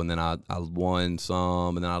couple, and then I won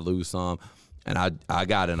some, and then I lose some. And I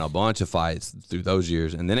got in a bunch of fights through those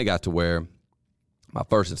years. And then it got to where my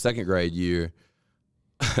first and second grade year,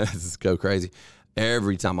 this is go crazy.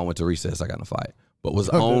 Every time I went to recess, I got in a fight. But it was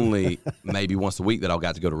only maybe once a week that I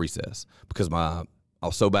got to go to recess because I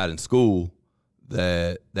was so bad in school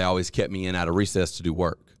that they always kept me in out of recess to do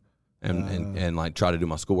work and like try to do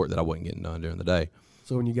my schoolwork that I wasn't getting done during the day.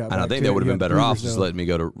 So when you got, and I think they would have been better off just letting me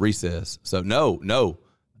go to recess. So no,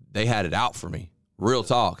 they had it out for me. Real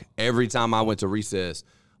talk. Every time I went to recess,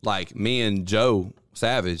 like me and Joe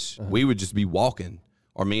Savage, we would just be walking,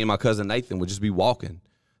 or me and my cousin Nathan would just be walking,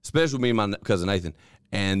 especially me and my cousin Nathan.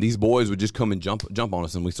 And these boys would just come and jump on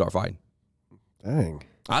us, and we start fighting. Dang.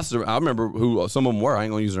 I remember who some of them were. I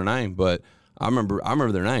ain't gonna use their name, but I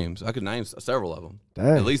remember their names. I could name several of them,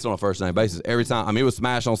 at least on a first name basis. Every time, I mean, it was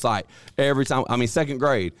smash on sight. Every time, I mean, second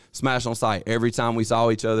grade, smash on sight. Every time we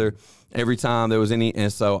saw each other, every time there was any,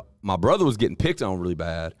 and so my brother was getting picked on really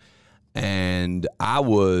bad, and I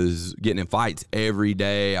was getting in fights every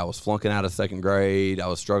day. I was flunking out of second grade. I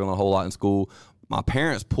was struggling a whole lot in school. My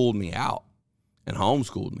parents pulled me out and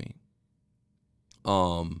homeschooled me,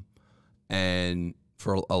 and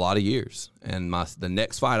for a lot of years. And the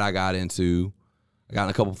next fight I got into, I got in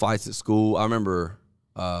a couple fights at school. I remember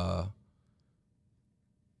the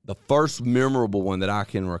first memorable one that I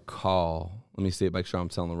can recall. Let me see it, make sure I'm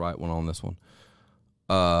telling the right one on this one.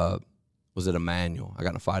 Was at Emmanuel. I got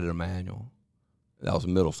in a fight at Emmanuel. That was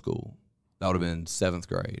middle school. That would have been 7th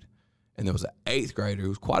grade. And there was an 8th grader who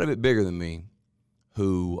was quite a bit bigger than me,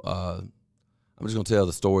 who I'm just gonna tell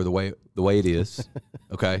the story the way it is.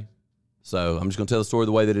 Okay. So I'm just going to tell the story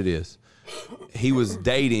the way that it is. He was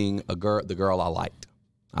dating the girl I liked.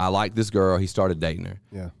 I liked this girl. He started dating her.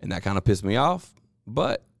 Yeah. And that kind of pissed me off,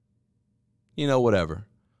 but, whatever.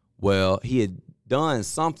 Well, he had done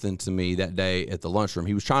something to me that day at the lunchroom.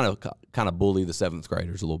 He was trying to kind of bully the 7th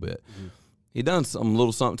graders a little bit. Mm-hmm. He'd done some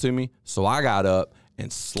little something to me, so I got up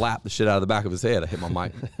and slapped the shit out of the back of his head. I hit my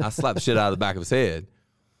mic. I slapped the shit out of the back of his head.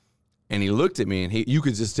 And he looked at me, and you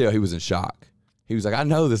could just tell he was in shock. He was like, I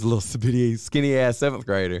know this little skinny-ass 7th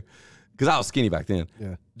grader, because I was skinny back then,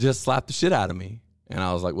 just slapped the shit out of me. And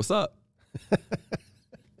I was like, what's up?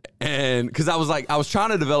 And because I was trying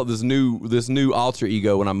to develop this new alter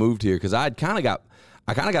ego when I moved here, because I kind of got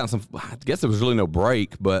in some, I guess there was really no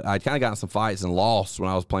break, but I'd kind of gotten some fights and lost when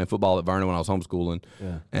I was playing football at Vernon when I was homeschooling.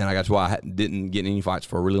 Yeah. And I got to why I didn't get in any fights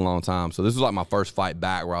for a really long time. So this was like my first fight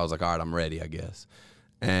back where I was like, all right, I'm ready, I guess.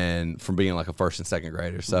 And from being like a 1st and 2nd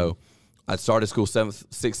grader. So I started school 6th,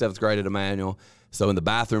 7th grade at Emmanuel. So in the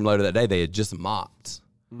bathroom later that day, they had just mopped.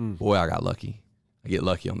 Boy, I got lucky. I get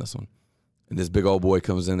lucky on this one. And this big old boy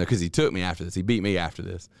comes in there because he took me after this. He beat me after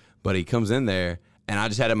this. But he comes in there, and I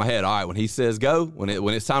just had in my head, all right, when he says go, when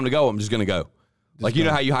it's time to go, I'm just going to go. You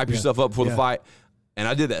know how you hype yourself up before the fight? And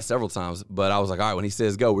I did that several times. But I was like, all right, when he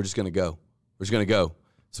says go, we're just going to go. We're just going to go.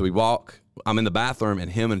 So we walk. I'm in the bathroom,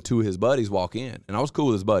 and him and 2 of his buddies walk in. And I was cool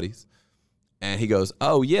with his buddies. And he goes,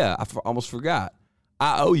 oh, yeah, I almost forgot.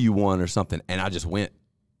 I owe you one or something. And I just went.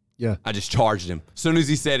 Yeah. I just charged him. As soon as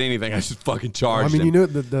he said anything, I just fucking charged him. You knew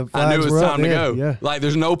the I knew it was time to go. Yeah. Like,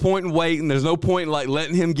 there's no point in waiting. There's no point in,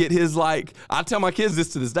 letting him get his, I tell my kids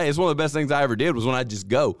this to this day. It's one of the best things I ever did was when I just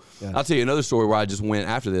go. Yeah. I'll tell you another story where I just went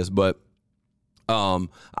after this. But I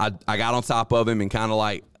got on top of him and kind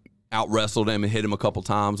of, out-wrestled him and hit him a couple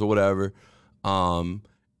times or whatever. And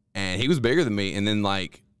he was bigger than me. And then,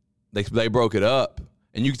 they broke it up,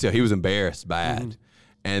 and you could tell he was embarrassed bad. Mm-hmm.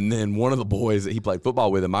 And then one of the boys that he played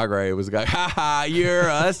football with in my grade was like, ha ha, you're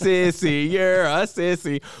a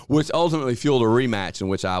sissy, which ultimately fueled a rematch in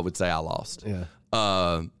which I would say I lost. Yeah.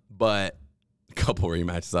 But a couple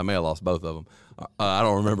rematches, I may have lost both of them. I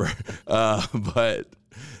don't remember. But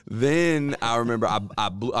then I remember I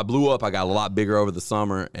blew up. I got a lot bigger over the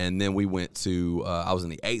summer, and then we went to I was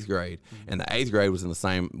in the 8th grade, and the 8th grade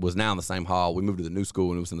was now in the same hall. We moved to the new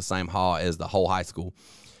school, and it was in the same hall as the whole high school.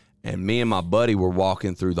 And me and my buddy were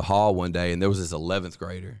walking through the hall one day, and there was this 11th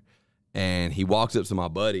grader, and he walked up to my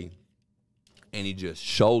buddy, and he just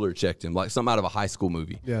shoulder checked him like something out of a high school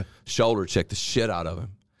movie. Yeah, shoulder checked the shit out of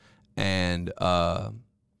him, and my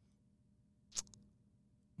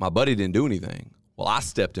buddy didn't do anything. Well, I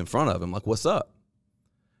stepped in front of him like, what's up?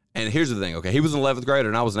 And here's the thing, okay? He was an 11th grader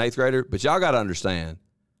and I was an 8th grader, but y'all got to understand,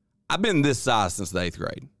 I've been this size since the 8th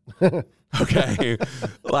grade. Okay?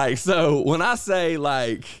 So when I say I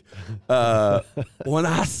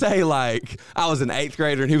was an 8th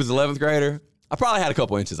grader and he was an 11th grader, I probably had a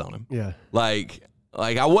couple inches on him. Yeah.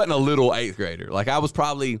 Like I wasn't a little 8th grader. Like I was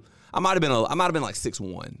probably, I might have been like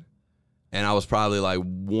 6'1", and I was probably like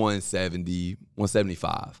 170,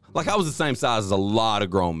 175. Like I was the same size as a lot of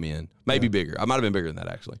grown men, maybe bigger. I might have been bigger than that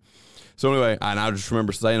actually. So anyway, and I just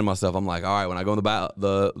remember saying to myself, I'm like, all right, when I go in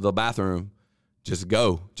the bathroom, just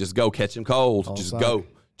go, catch him cold, just go.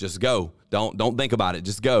 Don't think about it.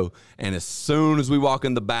 Just go. And as soon as we walk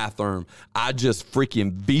in the bathroom, I just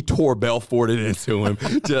freaking Vitor Belforted into him,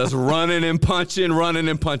 just running and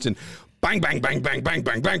punching. Bang, bang, bang, bang, bang,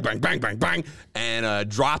 bang, bang, bang, bang, bang, bang. And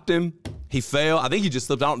dropped him. He fell. I think he just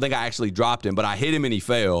slipped. I don't think I actually dropped him, but I hit him and he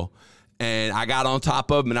fell. And I got on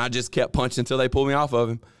top of him and I just kept punching until they pulled me off of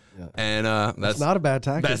him. Yeah. And that's not a bad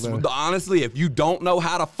tactic. That's honestly, if you don't know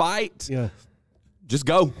how to fight, just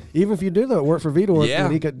go. Even if you do that, work for Vitor.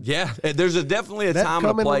 Yeah. There's definitely a time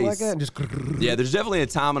and a place. Like that and just there's definitely a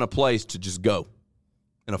time and a place to just go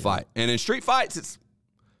in a fight. And in street fights, it's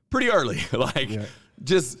pretty early.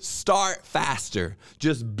 Just start faster.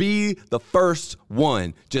 Just be the first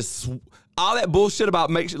one. Just all that bullshit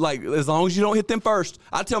about as long as you don't hit them first.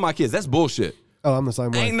 I tell my kids that's bullshit. Oh, I'm the same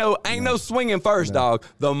way. Ain't no swinging first, dog.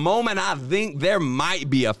 The moment I think there might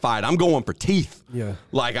be a fight, I'm going for teeth. Yeah.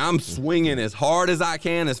 Like I'm swinging as hard as I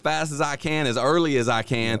can, as fast as I can, as early as I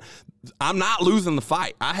can. Yeah. I'm not losing the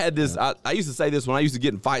fight. I had this. Yeah. I used to say this when I used to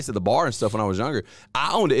get in fights at the bar and stuff when I was younger.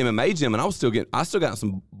 I owned an MMA gym and I still got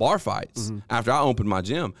some bar fights after I opened my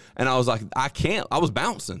gym. And I was like, I was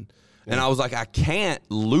bouncing, and I was like, I can't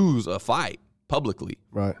lose a fight publicly.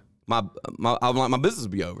 Right. I'm like, my business will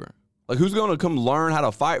be over. Like, who's going to come learn how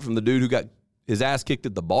to fight from the dude who got his ass kicked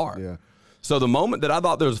at the bar? Yeah. So the moment that I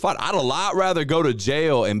thought there was a fight, I'd a lot rather go to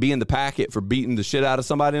jail and be in the packet for beating the shit out of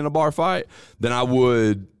somebody in a bar fight than I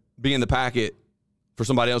would be in the packet for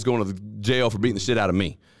somebody else going to the jail for beating the shit out of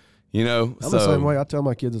me. You know? I'm the same way. I tell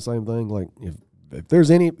my kids the same thing. Like, if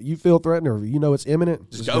there's any, you feel threatened or you know it's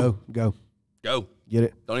imminent, just go. Go. Get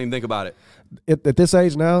it. Don't even think about it. At this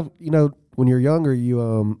age now, you know, when you're younger,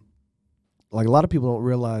 you like a lot of people don't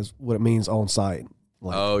realize what it means on site.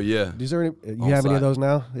 Like, oh yeah. Is there any have any of those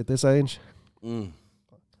now at this age?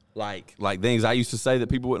 Like things I used to say that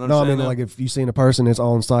people wouldn't understand. No, I mean, like if you've seen a person that's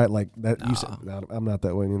on site like that, you said, I'm not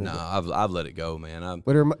that way anymore. No, I've let it go, man.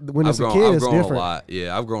 When it's a kid, it's different. A lot.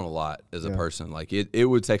 Yeah, I've grown a lot as a person. Like it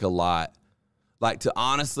would take a lot. Like to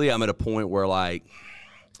honestly, I'm at a point where like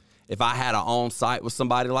if I had an on site with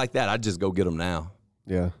somebody like that, I'd just go get them now.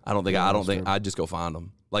 Yeah. I don't think I'd just go find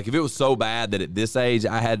them. Like if it was so bad that at this age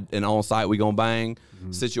I had an on site we gonna bang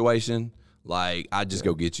situation, like I'd just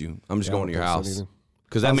go get you. I'm just going to your house.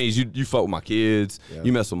 Because that means you fuck with my kids,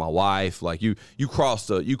 you mess with my wife, like you cross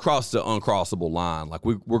the uncrossable line. Like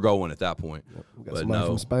we're going at that point. Yep. But no,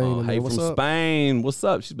 from Spain. Hey, from Spain, what's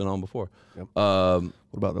up? She's been on before. Yep. What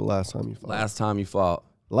about the last time you fought?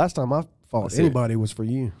 The last time I fought anybody was for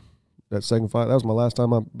you. That second fight, that was my last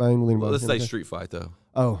time I banged with anybody. Well, let's say street fight though.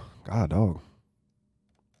 Oh God, dog.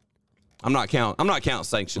 I'm not counting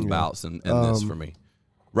sanctioned bouts and this for me,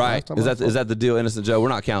 right? Is that the deal, Innocent Joe? We're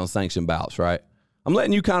not counting sanctioned bouts, right? I'm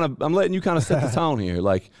letting you kind of set the tone here.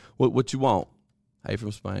 Like what you want? Hey,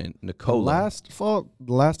 from Spain, Nicola. The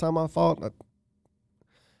last time I fought,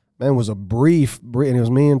 man, was a brief, and it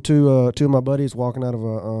was me and two of my buddies walking out of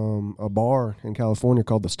a bar in California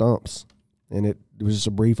called the Stumps, and it was just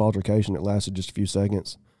a brief altercation. It lasted just a few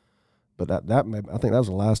seconds, but I think that was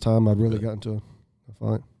the last time I'd really gotten into a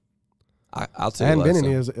fight. I'll tell you. I hadn't been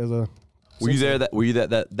in as a. Were you there? Were you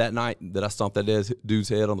that night that I stomped that dude's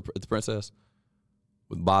head on the Princess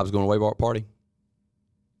with Bob's going away party?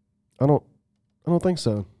 I don't think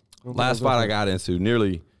so. Last fight I got into,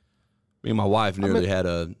 me and my wife had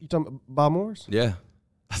a. You talking about Bob Morris? Yeah,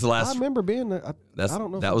 that's the last. I remember being there. I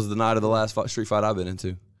don't know. That was the night of the last street fight I've been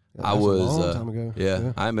into. Yeah, I was a long time ago.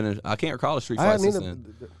 Yeah, I haven't been. I can't recall a street fight since then.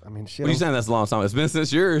 I mean, shit. What are you saying? That's a long time. It's been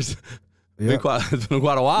since yours. Yeah. It's been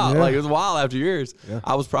quite a while. Yeah. Like it was a while after yours. Yeah.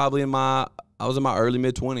 I was probably in my early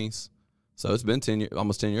mid-20s, so it's been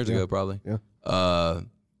almost 10 years ago probably. Yeah.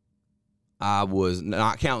 I was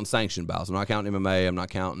not counting sanctioned bouts. I'm not counting MMA. I'm not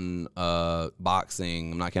counting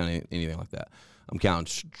boxing. I'm not counting anything like that. I'm counting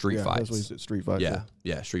street fights. That's what you said, street fight.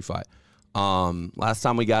 Yeah, street fight. Last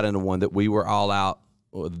time we got into one that we were all out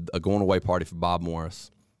with a going away party for Bob Morris,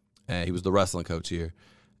 and he was the wrestling coach here.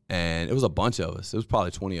 And it was a bunch of us. It was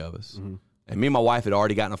probably 20 of us. Mm-hmm. And me and my wife had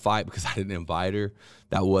already gotten a fight because I didn't invite her.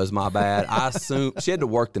 That was my bad. I assumed she had to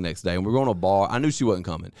work the next day, and we were going to a bar. I knew she wasn't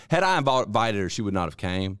coming. Had I invited her, she would not have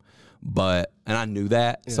came. And I knew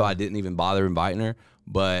that, so I didn't even bother inviting her.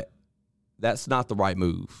 But that's not the right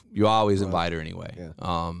move. You always invite her anyway.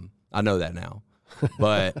 Yeah. I know that now.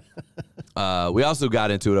 But we also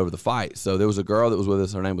got into it over the fight. So there was a girl that was with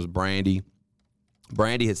us. Her name was Brandy.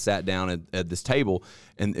 Brandy had sat down at this table,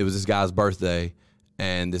 and it was this guy's birthday.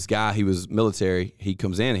 And this guy, he was military. He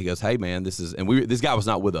comes in, he goes, "Hey man, this guy was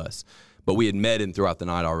not with us, but we had met him throughout the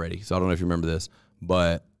night already. So I don't know if you remember this,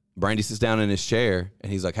 but Brandy sits down in his chair,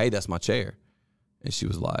 and he's like, "Hey, that's my chair." And she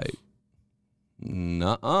was like,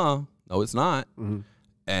 "Nuh-uh, no, it's not." Mm-hmm.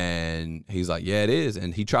 And he's like, "Yeah, it is."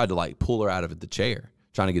 And he tried to like pull her out of the chair,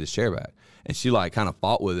 trying to get his chair back. And she like kind of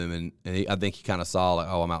fought with him, and I think he kind of saw like,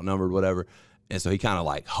 "Oh, I'm outnumbered," whatever. And so he kind of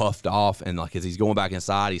like huffed off, and like as he's going back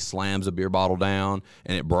inside, he slams a beer bottle down,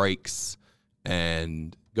 and it breaks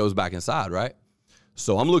and goes back inside, right?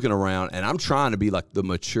 So I'm looking around, and I'm trying to be like the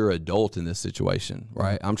mature adult in this situation,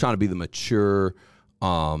 right? I'm trying to be the mature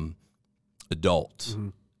adult. Mm-hmm.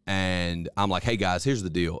 And I'm like, "Hey, guys, here's the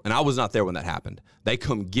deal." And I was not there when that happened. They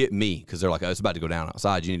come get me because they're like, "Oh, it's about to go down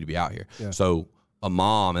outside. You need to be out here." Yeah. So a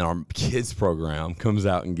mom in our kids program comes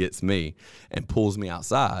out and gets me and pulls me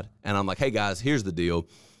outside. And I'm like, "Hey, guys, here's the deal.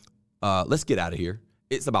 Let's get out of here.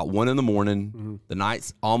 It's about 1 a.m. Mm-hmm. The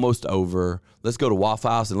night's almost over. Let's go to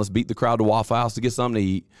Waffle House and let's beat the crowd to Waffle House to get something to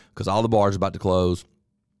eat because all the bars are about to close.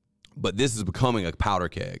 But this is becoming a powder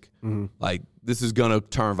keg. Mm-hmm. Like, this is going to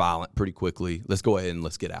turn violent pretty quickly. Let's go ahead and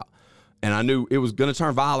let's get out." And I knew it was going to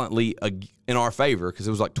turn violently in our favor because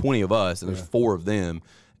it was like 20 of us and there's 4 of them.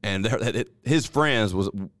 And his friends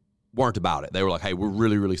weren't about it. They were like, "Hey, we're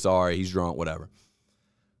really, really sorry. He's drunk, whatever."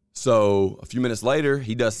 So a few minutes later,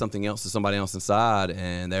 he does something else to somebody else inside,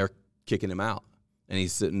 and they're kicking him out. And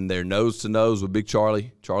he's sitting there nose to nose with Big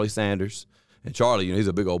Charlie Sanders. And Charlie, he's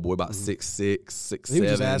a big old boy, about 6'6", 6'7". He was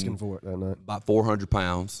just asking for it that night. About 400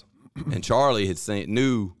 pounds. And Charlie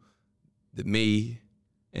knew that me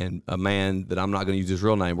and a man that I'm not going to use his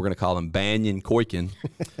real name, we're going to call him Banyan Koiken.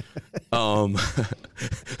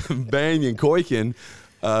 Banyan Koiken,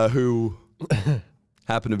 who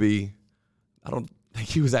happened to be, I don't think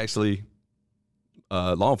he was actually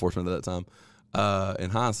law enforcement at that time. In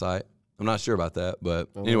hindsight, I'm not sure about that. But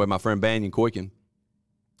anyway, my friend Banyan Koiken,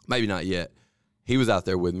 maybe not yet, he was out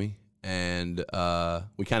there with me. And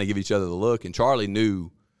we kind of give each other the look. And Charlie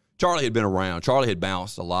had been around. Charlie had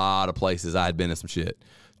bounced a lot of places. I had been in some shit.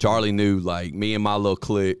 Charlie knew, like, me and my little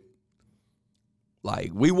clique, like,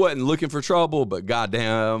 we wasn't looking for trouble, but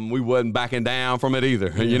goddamn, we wasn't backing down from it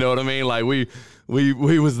either. Yeah. You know what I mean? Like, we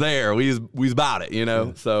was there. We was about it,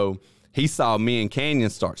 Yeah. So he saw me and Canyon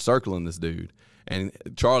start circling this dude. And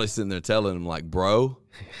Charlie's sitting there telling him, like, "Bro,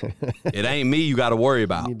 it ain't me you got to worry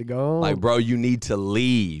about. You need to go on. Like, bro, you need to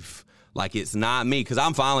leave. Like, it's not me." Because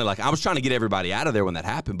I'm finally, like, I was trying to get everybody out of there when that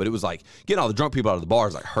happened, but it was like getting all the drunk people out of the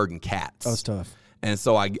bars like herding cats. That was tough. And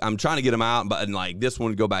so I'm trying to get them out, and like this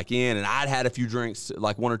one would go back in, and I'd had a few drinks,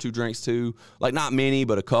 like 1 or 2 drinks too, like not many,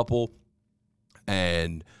 but a couple.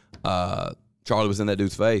 And Charlie was in that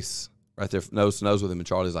dude's face right there, nose to nose with him, and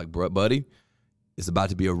Charlie's like, "Bro, buddy, it's about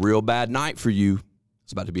to be a real bad night for you.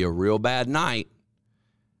 It's about to be a real bad night,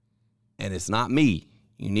 and it's not me.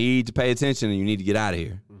 You need to pay attention, and you need to get out of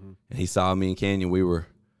here." Mm-hmm. And he saw me and Canyon. We were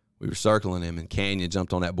circling him, and Canyon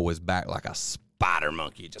jumped on that boy's back like a spider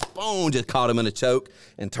monkey. Just boom, just caught him in a choke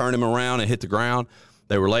and turned him around and hit the ground.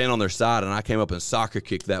 They were laying on their side, and I came up and soccer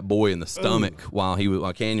kicked that boy in the stomach while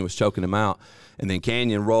Canyon was choking him out. And then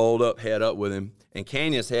Canyon rolled up, head up with him, and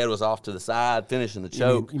Canyon's head was off to the side, finishing the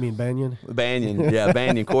choke. You mean Banyan? Banyan, yeah,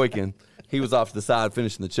 Banyan Koiken. He was off to the side,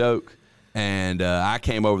 finishing the choke, and I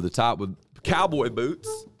came over the top with cowboy boots,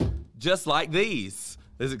 just like these.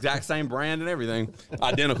 This exact same brand and everything,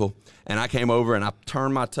 identical. And I came over and I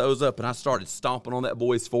turned my toes up and I started stomping on that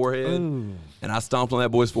boy's forehead. Ooh. And I stomped on that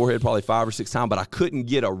boy's forehead probably 5 or 6 times, but I couldn't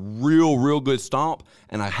get a real good stomp.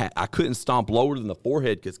 And I couldn't stomp lower than the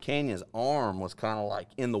forehead because Canyon's arm was kind of like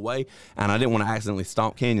in the way, and I didn't want to accidentally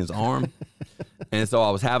stomp Canyon's arm. And so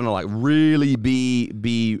I was having to like really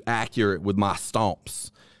be accurate with my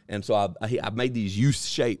stomps. And so I made these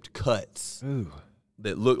U-shaped cuts. Ooh.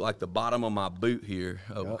 That looked like the bottom of my boot here.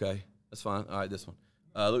 Oh, yep. Okay. That's fine. All right, this one.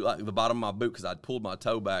 Looked like the bottom of my boot because I'd pulled my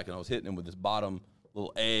toe back and I was hitting him with this bottom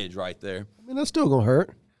little edge right there. I mean, that's still going to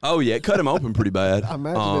hurt. Oh, yeah. It cut him open pretty bad. I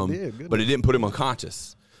imagine it did. Goodness. But it didn't put him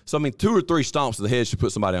unconscious. So, I mean, 2 or 3 stomps to the head should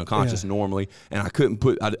put somebody unconscious normally, and I didn't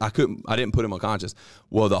put him unconscious.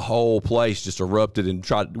 Well, the whole place just erupted and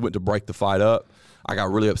went to break the fight up. I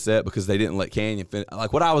got really upset because they didn't let Canyon finish.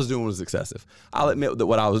 Like, what I was doing was excessive. I'll admit that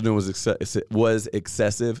what I was doing was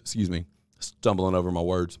excessive. Excuse me, stumbling over my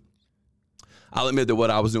words. I'll admit that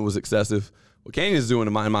what I was doing was excessive. What Canyon's doing,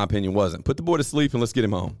 in my opinion, wasn't. Put the boy to sleep and let's get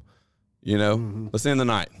him home. You know, Let's end the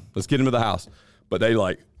night. Let's get him to the house. But they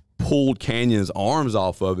like pulled Canyon's arms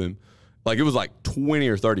off of him. Like, it was like 20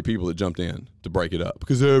 or 30 people that jumped in to break it up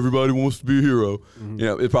because everybody wants to be a hero. You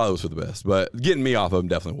know, it probably was for the best, but getting me off of him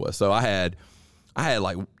definitely was. So I had I had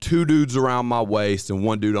like 2 dudes around my waist and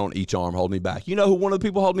 1 dude on each arm holding me back. You know who one of the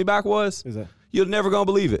people holding me back was? Who's that? You're never going to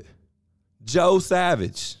believe it. Joe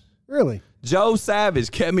Savage. Really? Joe Savage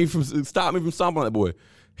stopped me from stomping on that boy.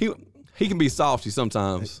 He can be softy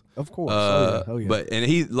sometimes. Of course. But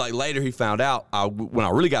he like later he found out when I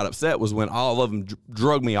really got upset was when all of them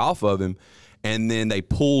drug me off of him, and then they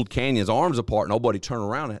pulled Canyon's arms apart. Nobody turned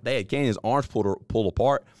around. They had Canyon's arms pulled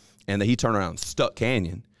apart, and then he turned around and stuck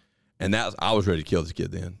Canyon. And I was ready to kill this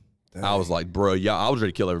kid then. Dang. I was like, bro, I was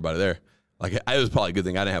ready to kill everybody there. Like, it was probably a good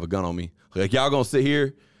thing I didn't have a gun on me. Like, y'all gonna sit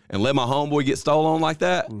here and let my homeboy get stolen like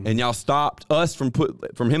that, and y'all stopped us from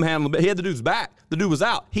him handling. He had the dude's back. The dude was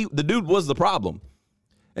out. The dude was the problem,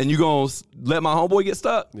 and you gonna let my homeboy get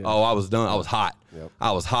stuck? Yeah. Oh, I was done. I was hot. Yep.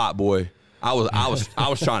 I was hot, boy. I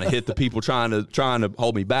was trying to hit the people trying to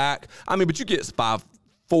hold me back. I mean, but you get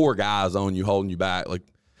 4 guys on you holding you back, like.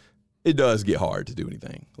 It does get hard to do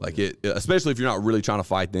anything. Like especially if you're not really trying to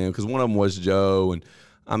fight them, because one of them was Joe, and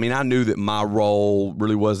I mean, I knew that my role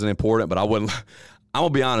really wasn't important, but I wouldn't. I'm gonna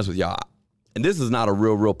be honest with y'all, and this is not a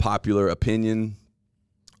real popular opinion,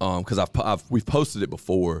 because we've posted it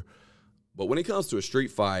before, but when it comes to a street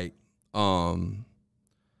fight, I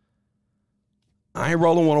ain't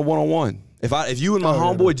rolling one-on-one. If you and my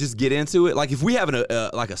homeboy just get into it, like if we have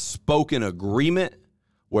a spoken agreement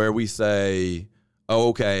where we say, oh,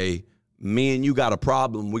 okay, me and you got a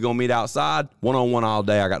problem, we're going to meet outside, one-on-one all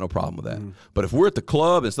day, I got no problem with that. But if we're at the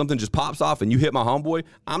club and something just pops off and you hit my homeboy,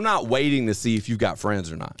 I'm not waiting to see if you've got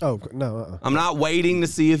friends or not. Oh, no. I'm not waiting to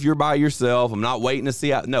see if you're by yourself. I'm not waiting to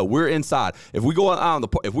see no, we're inside. If we go out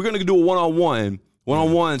if we're going to do a one-on-one,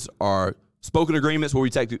 one-on-ones are spoken agreements where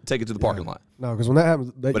we take it to the parking lot. No, because when that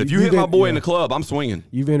happens... But if you hit my boy in the club, I'm swinging.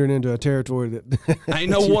 You've entered into a territory that...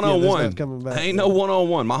 Ain't no one-on-one. Ain't no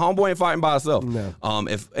one-on-one. My homeboy ain't fighting by himself. No.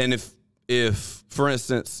 If for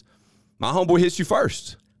instance, my homeboy hits you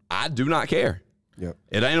first, I do not care. Yep.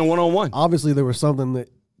 It ain't a one-on-one. Obviously, there was something that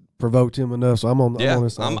provoked him enough, so I'm on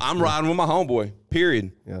his side. I'm riding with my homeboy,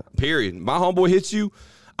 period. Yeah. Period. My homeboy hits you,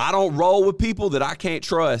 I don't roll with people that I can't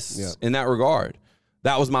trust in that regard.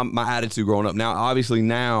 That was my attitude growing up. Now, obviously,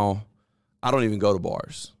 I don't even go to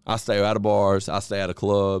bars. I stay out of bars. I stay out of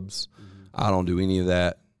clubs. I don't do any of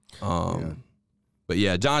that. But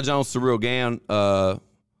yeah, John Jones, Surreal Gan,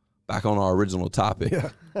 back on our original topic.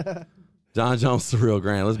 Yeah. John Jones, Surreal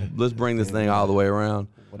Gan. Let's bring this thing all the way around.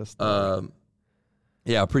 What a story.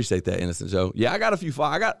 Yeah, I appreciate that, Innocent Joe. Yeah, I got a few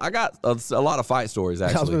fight. I got a lot of fight stories.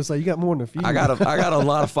 Actually, I was going to say you got more than a few. I got a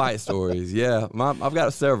lot of fight stories. Yeah, I've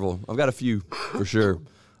got several. I've got a few for sure.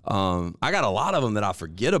 I got a lot of them that I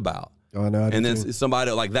forget about. Oh, I know. And then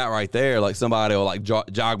somebody like that right there, like somebody will like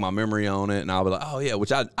jog my memory on it, and I'll be like, oh yeah,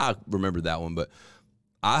 which I remembered that one, but.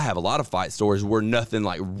 I have a lot of fight stories where nothing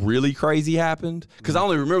like really crazy happened, because I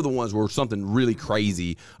only remember the ones where something really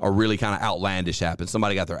crazy or really kind of outlandish happened.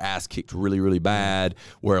 Somebody got their ass kicked really, really bad,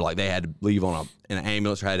 where like they had to leave in an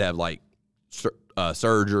ambulance or had to have like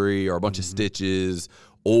surgery or a bunch of stitches,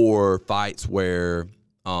 or fights where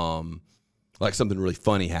like something really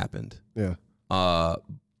funny happened. Yeah. But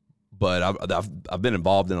I've been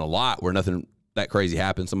involved in a lot where nothing that crazy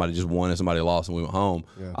happened. Somebody just won and somebody lost and we went home.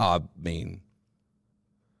 Yeah. I mean.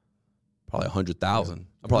 Probably 100,000.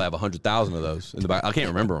 I probably have 100,000 of those in the back. I can't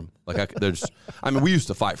remember them. Like we used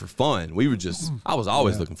to fight for fun. We would just. I was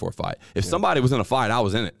always looking for a fight. If somebody was in a fight, I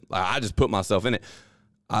was in it. Like, I just put myself in it.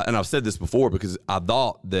 And I've said this before because I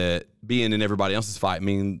thought that being in everybody else's fight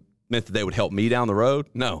meant that they would help me down the road.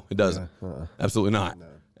 No, it doesn't. Absolutely not. No.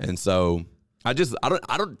 And so I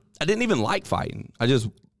didn't even like fighting. I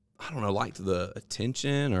don't know, liked the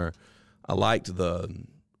attention, or I liked the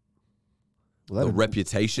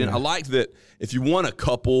reputation. Yeah. I liked that if you won a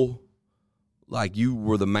couple, like you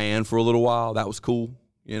were the man for a little while, that was cool,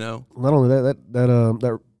 you know? Not only that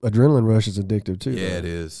adrenaline rush is addictive too. Yeah, though. It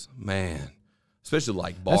is, man. Especially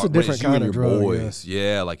like that's a different kind of drug. Boys.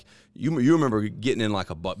 Yeah, like you remember getting in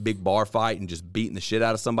like a big bar fight and just beating the shit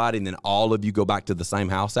out of somebody, and then all of you go back to the same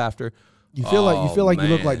house after. You feel like you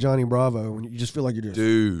look like Johnny Bravo, and you just feel like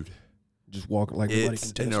you're just walking like nobody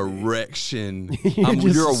can touch an erection. You're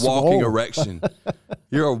you're a walking erection.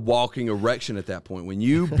 You're a walking erection at that point when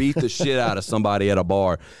you beat the shit out of somebody at a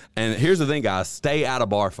bar. And here's the thing, guys: stay out of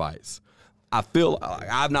bar fights. I feel like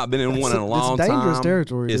I've not been in one in a long time. It's dangerous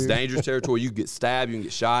territory. It's dangerous territory. You can get stabbed. You can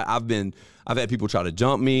get shot. I've had people try to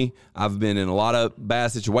jump me. I've been in a lot of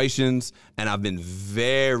bad situations, and I've been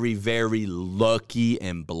very, very lucky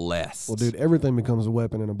and blessed. Well, dude, everything becomes a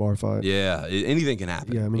weapon in a bar fight. Yeah, anything can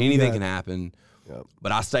happen. Yeah, I mean, anything can happen. Yep.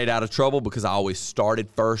 But I stayed out of trouble because I always started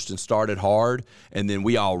first and started hard, and then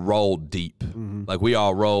we all rolled deep. Mm-hmm. Like we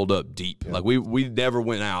all rolled up deep. Yep. Like we never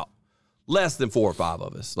went out less than 4 or 5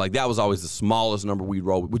 of us. Like that was always the smallest number we'd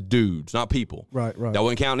roll with dudes, not people. Right. That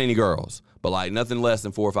wasn't counting any girls, but like nothing less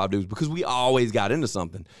than 4 or 5 dudes because we always got into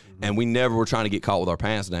something, and we never were trying to get caught with our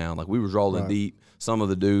pants down. Like we was rolling deep. Some of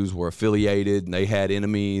the dudes were affiliated and they had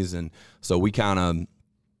enemies, and so we kind of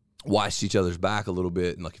watched each other's back a little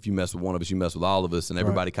bit. And like if you mess with one of us, you mess with all of us, and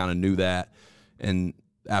everybody kind of knew that. And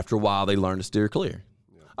after a while, they learned to steer clear.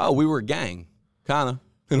 Yeah. Oh, we were a gang, kind of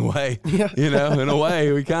in a way. You know, in a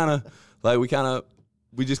way, we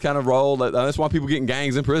just kind of rolled. That's why people get in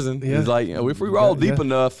gangs in prison. Yeah. It's like, you know, if we roll deep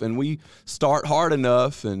enough and we start hard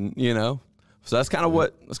enough, and you know, so that's kind of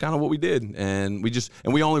what we did. And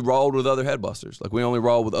we only rolled with other headbusters. Like we only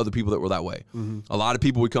rolled with other people that were that way. Mm-hmm. A lot of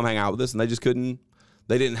people would come hang out with us, and they just couldn't.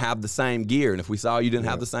 They didn't have the same gear. And if we saw you didn't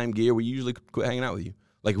have the same gear, we usually quit hanging out with you.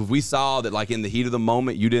 Like if we saw that, like in the heat of the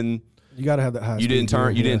moment, you got to have that high. You didn't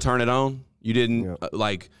turn it on. You didn't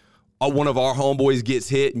one of our homeboys gets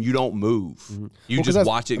hit and you don't move. Mm-hmm. You just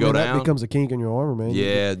watch it go down. That becomes a kink in your armor, man.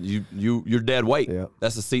 Yeah, you're dead weight. Yeah.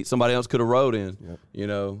 That's the seat somebody else could have rode in. Yep. You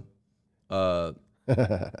know, if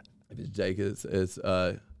it's Jake, it's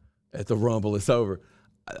at the Rumble, it's over.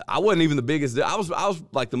 I wasn't even the biggest. I was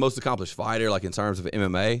like the most accomplished fighter, like in terms of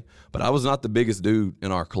MMA, but I was not the biggest dude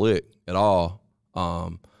in our clique at all.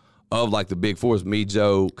 Of like the big fours, me,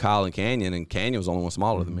 Joe, Kyle, and Canyon was the only one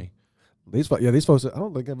smaller than me. These folks, I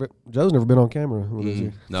don't think Joe's never been on camera.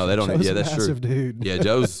 No, they don't. Joe's yeah, that's massive true. Dude. Yeah,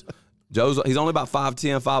 Joe's he's only about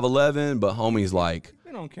 5'10", 5'11", but homie's like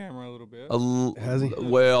been on camera a little bit. Has he?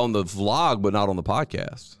 Well, on the vlog, but not on the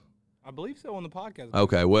podcast. I believe so on the podcast.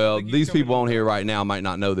 Okay, well, these people on here right now might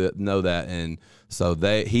not know that, and so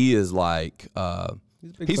he is like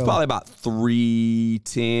he's probably about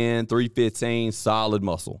 310, 315, solid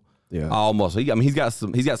muscle. Yeah, all muscle. He's got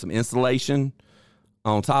some insulation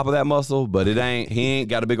on top of that muscle, but he ain't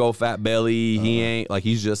got a big old fat belly. He ain't like,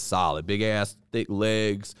 he's just solid, big ass thick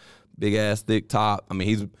legs, big ass thick top. I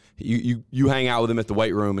mean, you hang out with him at the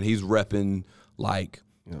weight room and he's repping like.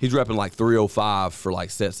 Yep. He's repping like 305 for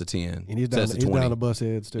like sets of 10. And he's down to bust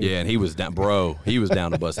heads too. Yeah, and he was down, bro. He was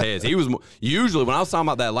down to bust heads. He was usually, when I was talking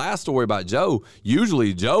about that last story about Joe,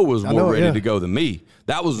 usually Joe was more ready to go than me.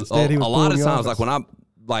 That was a lot of times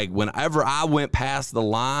whenever I went past the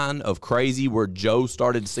line of crazy where Joe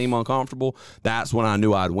started to seem uncomfortable, that's when I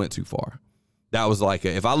knew I'd went too far. That was like,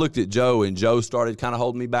 if I looked at Joe and Joe started kind of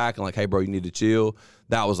holding me back and like, hey bro, you need to chill.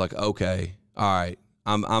 That was like, okay, all right.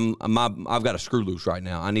 I've got a screw loose right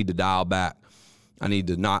now. I need to dial back. I need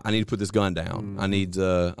to put this gun down. I need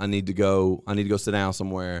to go sit down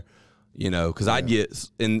somewhere, you know, because I get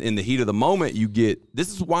in the heat of the moment. This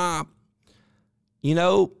is why, you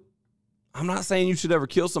know, I'm not saying you should ever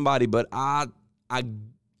kill somebody, but I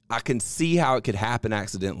can see how it could happen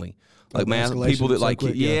accidentally. Like, man, people that like,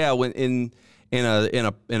 when in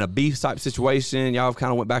a beef type situation, y'all kind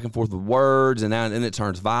of went back and forth with words, and then it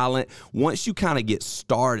turns violent. Once you kind of get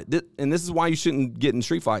started, and this is why you shouldn't get in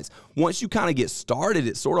street fights. Once you kind of get started,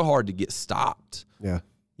 it's sort of hard to get stopped. Yeah.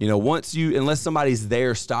 You know, unless somebody's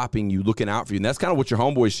there stopping you, looking out for you, and that's kind of what your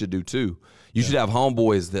homeboys should do too. You should have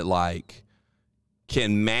homeboys that like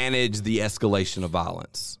can manage the escalation of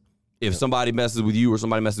violence. If somebody messes with you or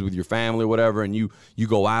somebody messes with your family or whatever, and you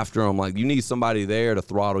go after them, like, you need somebody there to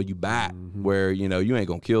throttle you back, where, you know, you ain't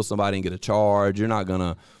going to kill somebody and get a charge. You're not going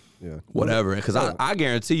to whatever. Because I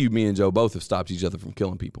guarantee you, me and Joe both have stopped each other from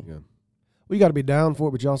killing people. Yeah. Well, you got to be down for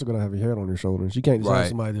it, but you also got to have your head on your shoulders. You can't just have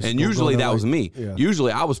somebody that's... And usually that was me. Yeah.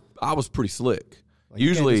 Usually I was pretty slick. Like,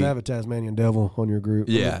 usually, you can't just have a Tasmanian devil on your group.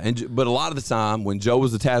 Yeah, but a lot of the time when Joe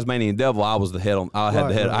was the Tasmanian devil, I was the head on. I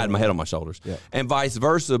had my head on my shoulders, and vice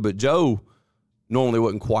versa. But Joe normally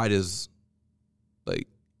wasn't quite as like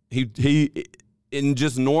he in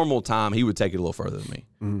just normal time he would take it a little further than me.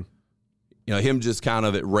 Mm-hmm. You know, him just kind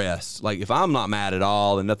of at rest. Like if I'm not mad at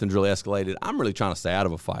all and nothing's really escalated, I'm really trying to stay out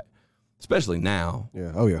of a fight, especially now.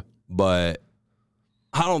 Yeah. Oh yeah. But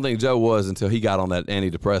I don't think Joe was until he got on that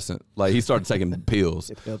antidepressant. Like, he started taking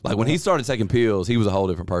pills. Like, when he started taking pills, he was a whole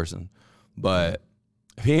different person. But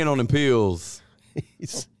if he ain't on them pills,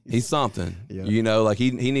 he's something. Yeah. You know, like,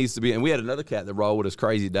 he needs to be. And we had another cat that rolled with us,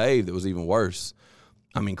 Crazy Dave, that was even worse.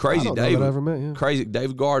 I mean, Crazy Dave. Crazy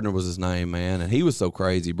Dave Gardner was his name, man. And he was so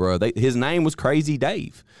crazy, bro. His name was Crazy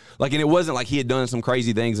Dave. Like, and it wasn't like he had done some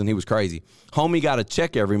crazy things and he was crazy. Homie got a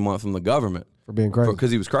check every month from the government. For being crazy.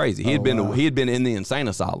 Because he was crazy. He had been in the insane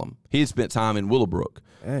asylum. He had spent time in Willowbrook.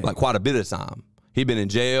 Dang. Like quite a bit of time. He'd been in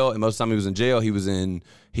jail, and most of the time he was in jail, he was in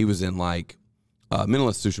like mental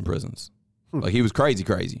institution prisons. Like, he was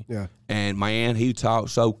crazy. Yeah. And, man, he talked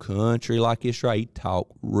so country like this, right? He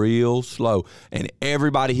talked real slow. And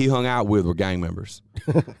everybody he hung out with were gang members.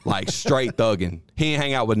 Like, straight thugging. He didn't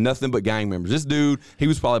hang out with nothing but gang members. This dude, he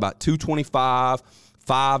was probably about 225,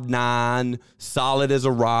 5'9", solid as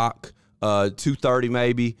a rock, 230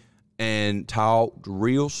 maybe, and talked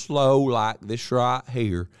real slow like this right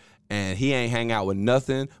here. And he ain't hang out with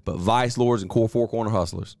nothing but vice lords and core four corner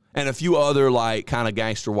hustlers. And a few other, like, kind of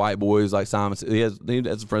gangster white boys like Simon. He has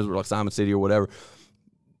friends like Simon City or whatever.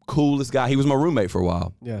 Coolest guy. He was my roommate for a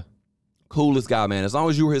while. Yeah. Coolest guy, man. As long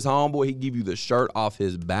as you were his homeboy, he'd give you the shirt off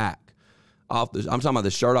his back. I'm talking about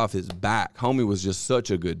the shirt off his back. Homie was just such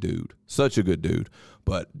a good dude. Such a good dude.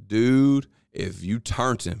 But, dude, if you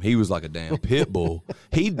turned him, he was like a damn pit bull.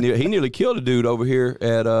 He nearly killed a dude over here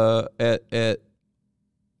at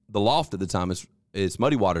the Loft at the time. It's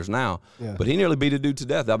Muddy Waters now. Yeah. But he nearly beat a dude to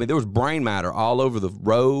death. I mean, there was brain matter all over the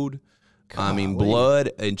road. Golly. I mean,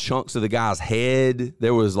 blood and chunks of the guy's head.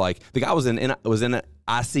 There was like, the guy was in an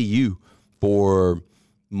ICU for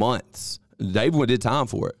months. Dave did time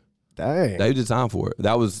for it. Dang. Dave did time for it.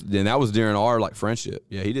 That was during our like friendship.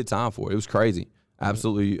 Yeah, he did time for it. It was crazy.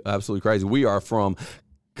 Absolutely crazy. We are from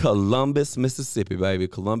Columbus, Mississippi, baby.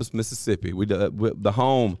 Columbus, Mississippi. We the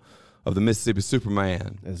home of the Mississippi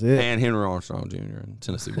Superman. That's it. And Henry Armstrong Jr. and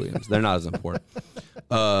Tennessee Williams. They're not as important.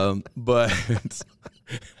 But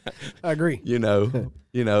I agree. You know,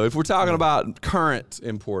 if we're talking about current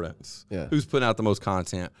importance, who's putting out the most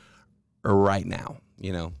content right now?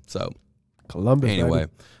 So Columbus. Anyway,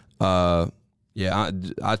 I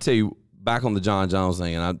tell you, back on the John Jones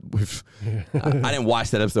thing, and I didn't watch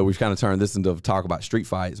that episode. We've kind of turned this into a talk about street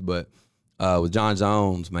fights, but with John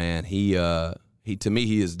Jones, man, he to me,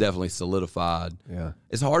 he is definitely solidified. Yeah.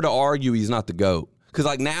 It's hard to argue he's not the GOAT. Because,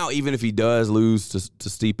 like, now, even if he does lose to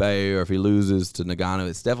Stipe or if he loses to Nagano,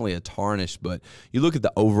 it's definitely a tarnish. But you look at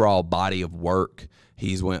the overall body of work.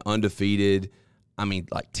 He's went undefeated. I mean,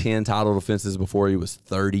 like 10 title defenses before he was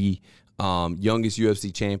 30. Youngest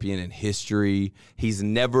UFC champion in history. He's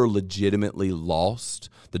never legitimately lost.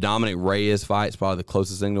 The Dominic Reyes fight is probably the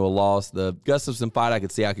closest thing to a loss. The Gustafsson fight, I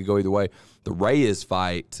could go either way. The Reyes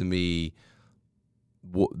fight, to me,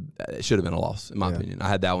 it should have been a loss, in my opinion. I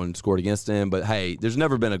had that one scored against him, but hey, there's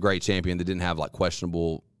never been a great champion that didn't have like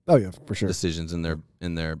questionable for sure decisions in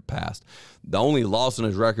their past. The only loss on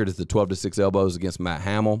his record is the 12-6 elbows against Matt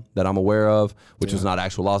Hamill that I'm aware of, which was not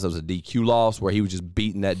actual loss. It was a DQ loss where he was just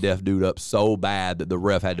beating that deaf dude up so bad that the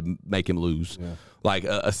ref had to make him lose. Yeah. Like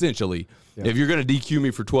essentially, if you're going to DQ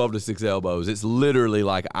me for 12-6 elbows, it's literally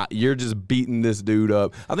like you're just beating this dude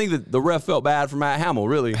up. I think that the ref felt bad for Matt Hamill,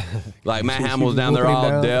 really. Like Matt Hamill was down there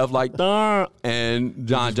all deaf, like, and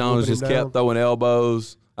John Jones just kept throwing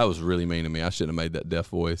elbows. That was really mean to me. I shouldn't have made that deaf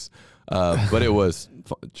voice. But it was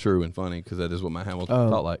true and funny because that is what Matt Hamill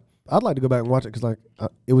felt like. I'd like to go back and watch it because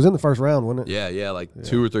it was in the first round, wasn't it? Yeah, like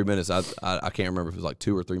 2 or 3 minutes. I can't remember if it was like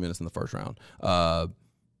 2 or 3 minutes in the first round.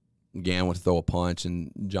 Gann went to throw a punch,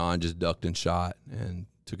 and John just ducked and shot and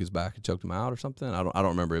took his back and choked him out or something. I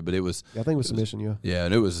don't remember it, but it was. Yeah, I think it was submission. Yeah,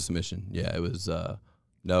 and it was a submission. Yeah, it was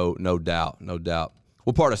no doubt.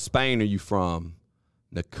 What part of Spain are you from,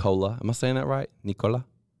 Nicola? Am I saying that right? Nicola?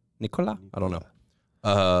 I don't know.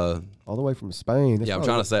 All the way from Spain. That's I was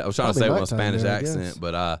trying to say it with a Spanish there, accent,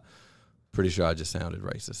 but pretty sure I just sounded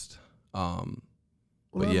racist.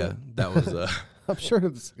 But yeah, that was. I'm sure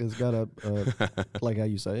it's got a like how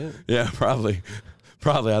you say it. Yeah, probably.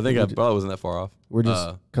 I think I probably wasn't that far off. We're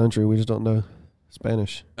just country. We just don't know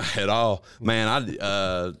Spanish at all. Man,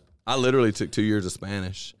 I literally took 2 years of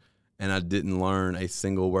Spanish, and I didn't learn a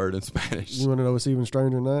single word in Spanish. You want to know what's even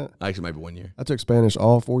stranger than that? Actually, maybe 1 year. I took Spanish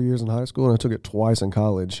all 4 years in high school, and I took it twice in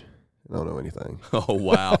college. I don't know anything. Oh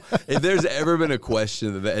wow! If there's ever been a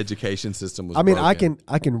question that the education system was, broken.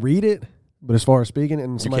 I can read it. But as far as speaking it,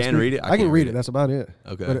 and you can read it. I can read it. That's about it.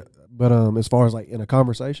 Okay. But as far as like in a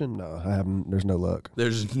conversation, no, I haven't. There's no luck.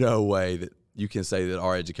 There's no way that you can say that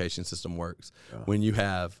our education system works when you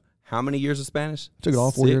have how many years of Spanish? I took it all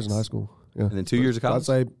 4 years in high school. Yeah. And then 2 years of college. I'd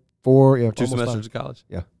say 4. Yeah. 2 semesters of college.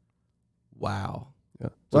 Yeah. Wow. Yeah.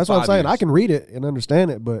 So that's what I'm saying. I can read it and understand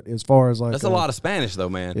it, but as far as like that's a lot of Spanish though,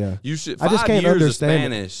 man. Yeah. You should. I just can't years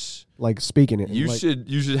understand of Spanish. Like speaking it. You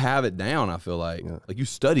should have it down. I feel like you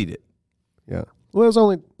studied it. Yeah. Well, it was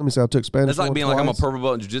only, let me say, I took Spanish. It's like being like, I'm a purple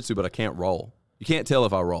belt in jiu-jitsu, but I can't roll. You can't tell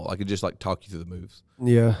if I roll. I could just like talk you through the moves.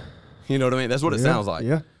 Yeah. You know what I mean? That's what it sounds like.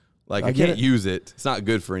 Yeah. Like I can't use it. It's not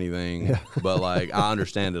good for anything, but like I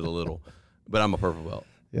understand it a little. But I'm a purple belt.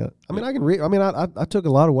 Yeah, I mean, I can read. I mean, I took a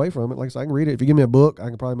lot away from it. Like I said, I can read it. If you give me a book, I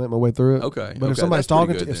can probably make my way through it. Okay. But if somebody's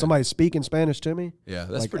talking, if somebody's speaking Spanish to me, yeah,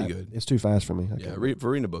 that's pretty good. It's too fast for me. Yeah, for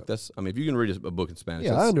reading a book. That's. I mean, if you can read a book in Spanish,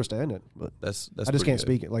 yeah, I understand it, but that's. I just can't good.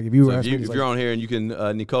 speak it. Like if you were So asking me, if you're on here and you can,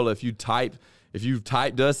 Nicola, if you type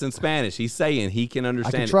us in Spanish, he's saying he can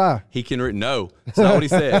understand. I can try. He can read. No, it's not what he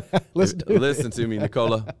said. Listen to me,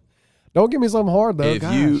 Nicola. Don't give me something hard though.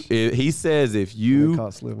 He says if you,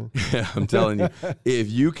 caught slipping. Yeah, I'm telling you, if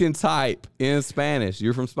you can type in Spanish,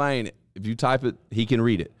 you're from Spain. If you type it, he can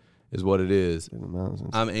read it. Is what it is. In the mountains.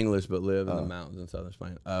 I'm English, but live in the mountains in southern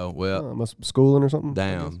Spain. Oh well, must be schooling or something.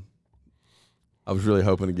 damn. I was really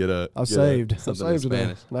hoping to get I've saved something in today.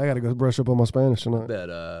 Spanish. And I got to go brush up on my Spanish tonight. Bet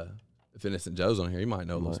if Innocent Joe's on here, he might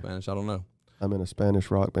know a little Spanish. I don't know. I'm in a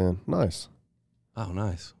Spanish rock band. Nice. Oh,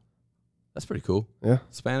 nice. That's pretty cool. Yeah.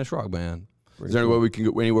 Spanish rock band. Pretty Is there anywhere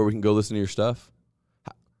we can go listen to your stuff?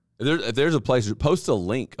 If there's a place, post a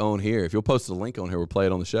link on here. If you'll post a link on here, we'll play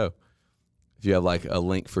it on the show. If you have like a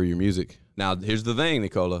link for your music. Now, here's the thing,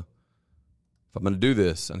 Nicola. If I'm going to do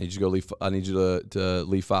this, I need you to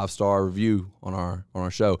leave 5-star review on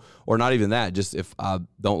our show, or not even that. Just if I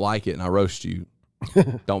don't like it and I roast you,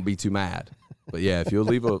 don't be too mad. But yeah, if you will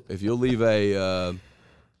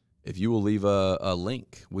leave a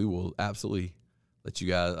link, we will absolutely let you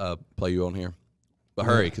guys play you on here. But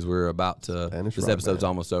hurry, because we're about to. This episode's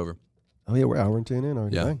almost over. Oh yeah, we're hour and 10 in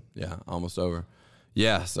already. Yeah, yeah, almost over.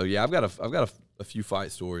 Yeah, so yeah, I've got a few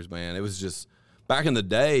fight stories, man. It was just back in the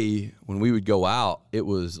day when we would go out. It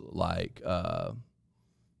was like, but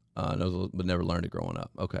never learned it growing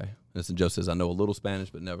up. Okay, and Joe says I know a little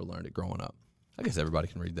Spanish, but never learned it growing up. I guess everybody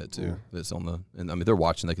can read that too. Yeah. That's on and I mean they're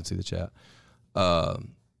watching; they can see the chat.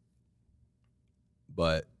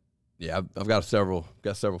 But yeah, I've got several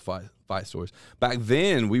fight stories. Back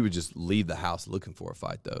then, we would just leave the house looking for a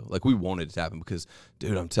fight, though. Like, we wanted it to happen because,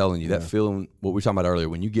 dude, I'm telling you, that feeling, what we were talking about earlier,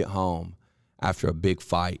 when you get home after a big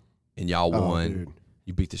fight and y'all won, dude.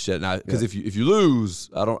 You beat the shit. Now, because if you lose,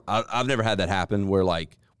 I've never had that happen where,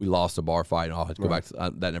 like, we lost a bar fight and I'll have to go back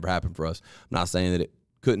to, that never happened for us. I'm not saying that it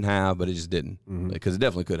couldn't have, but it just didn't, because it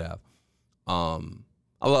definitely could have. I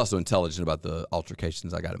was also intelligent about the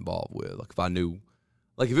altercations I got involved with. Like, if I knew...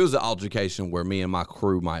 Like, if it was an altercation where me and my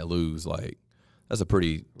crew might lose, like, that's a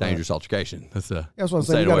pretty dangerous altercation. That's what I'm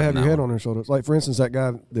saying. You got to have your head on your shoulders. Like, for instance, that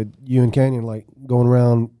guy that you and Canyon, like, going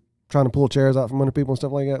around trying to pull chairs out from under people and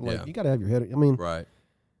stuff like that. Like, you got to have your head. I mean. Right.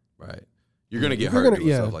 You're going to get hurt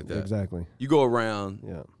doing stuff like that. Exactly. You go around.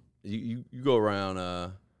 Yeah. You go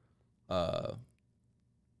around,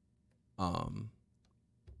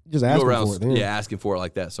 just asking for it. Yeah, asking for it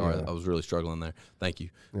like that. Sorry, I was really struggling there. Thank you.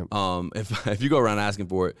 Yep. If you go around asking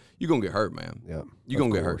for it, you're gonna get hurt, man. Yeah, you're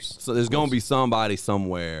gonna get hurt. So there's gonna be somebody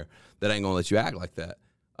somewhere that ain't gonna let you act like that.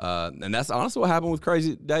 And that's honestly what happened with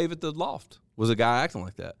Crazy Dave at the Loft. Was a guy acting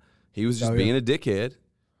like that. He was just being a dickhead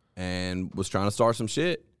and was trying to start some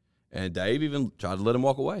shit. And Dave even tried to let him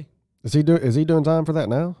walk away. Is he doing time for that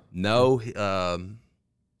now? No.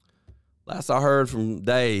 Last I heard from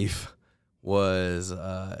Dave was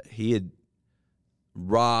he had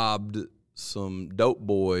robbed some dope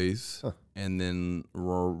boys and then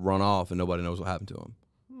run off, and nobody knows what happened to him.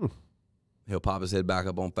 He'll pop his head back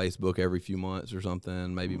up on Facebook every few months or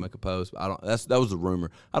something, maybe make a post. That was the rumor.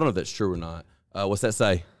 I don't know if that's true or not. What's that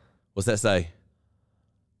say?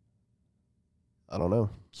 I don't know.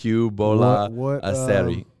 Q Bola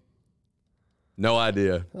Aseri. No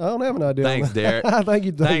idea. I don't have an idea. Thanks, Derek.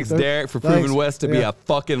 Thanks, Derek, for proving West to be a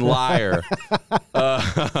fucking liar.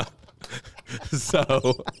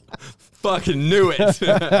 So, fucking knew it.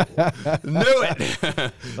 Knew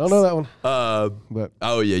it. Don't know that one. But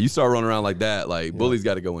oh yeah, you start running around like that. Like bullies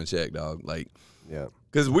got to go in check, dog. Like,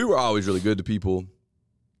 because we were always really good to people.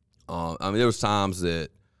 I mean, there was times that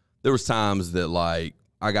like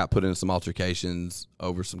I got put in some altercations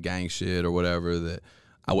over some gang shit or whatever that.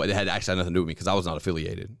 It had actually nothing to do with me because I was not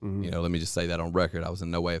affiliated. You know, let me just say that on record. I was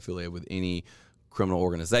in no way affiliated with any criminal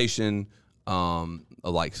organization,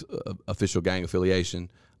 official gang affiliation.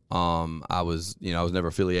 I was never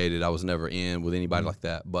affiliated. I was never in with anybody like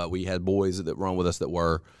that. But we had boys that run with us that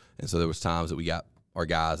were, and so there was times that we got our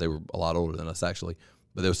guys. They were a lot older than us actually,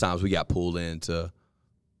 but there was times we got pulled into,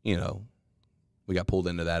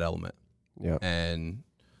 that element. Yeah. And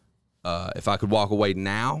if I could walk away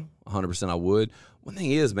now, 100% I would. One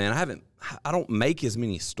thing is, man, I don't make as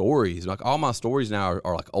many stories. Like all my stories now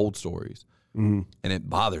are like old stories, and it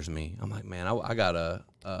bothers me. I'm like, man, I gotta.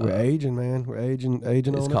 We're aging, man. We're aging.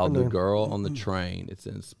 It's called The Girl on the Train. It's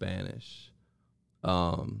in Spanish.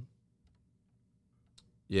 Yeah.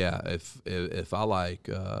 If I like,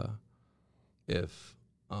 he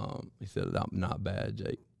said I'm not bad,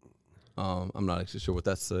 Jake. I'm not actually sure what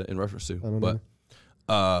that's in reference to, don't but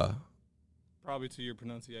Probably to your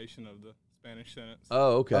pronunciation of the Spanish sentence.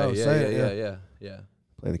 oh, okay, Oh, say it, yeah.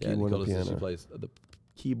 Play the keyboard and Nicole the says she piano. plays the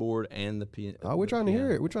keyboard and the piano. Oh, we're trying to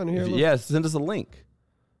hear it. We're trying to hear it. Yeah, send us a link.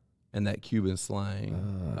 And that Cuban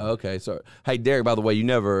slang. Okay, so hey, Derek. By the way, you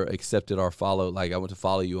never accepted our follow. Like I went to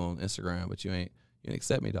follow you on Instagram, but you ain't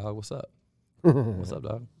accept me, dog. What's up? What's up,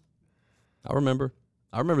 dog? I remember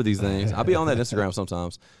these things. I'll be on that Instagram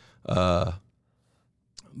sometimes.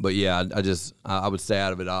 But yeah, I would stay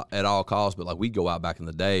out of it at all costs. But like we'd go out back in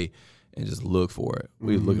the day and just look for it.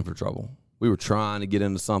 We were looking for trouble. We were trying to get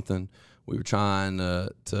into something. We were trying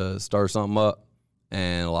to stir something up,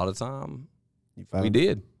 and a lot of time we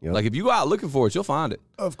did. Yep. Like if you go out looking for it, you'll find it.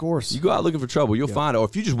 Of course. You go out looking for trouble, you'll find it. Or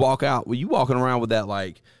if you just walk out, you walking around with that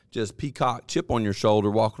like just peacock chip on your shoulder,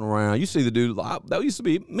 walking around. You see the dude that used to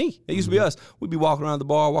be me. It used to be us. We'd be walking around the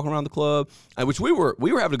bar, walking around the club, and which we were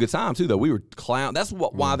having a good time too. Though we were clown. That's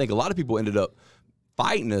why I think a lot of people ended up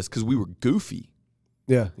fighting us because we were goofy.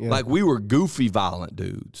 Yeah. Like we were goofy, violent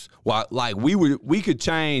dudes. Like we could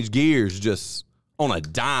change gears just on a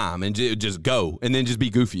dime and just go and then just be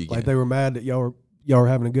goofy again. Like they were mad that y'all were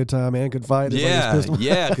having a good time and could fight.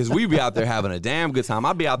 Yeah, because we'd be out there having a damn good time.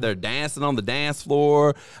 I'd be out there dancing on the dance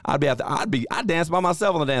floor. I'd dance by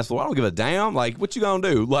myself on the dance floor. I don't give a damn. Like, what you gonna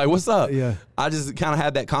do? Like, what's up? Yeah. I just kind of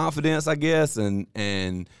had that confidence, I guess, and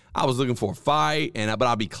I was looking for a fight, but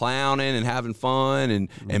I'd be clowning and having fun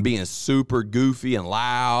and being super goofy and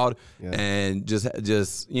loud and just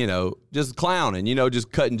clowning,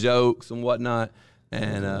 just cutting jokes and whatnot.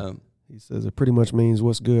 And he says it pretty much means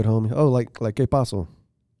what's good, homie. Oh, like que paso,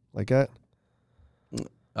 like that.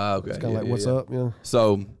 Okay, It's kind of like what's up, yeah.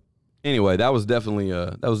 So anyway, that was definitely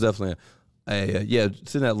a send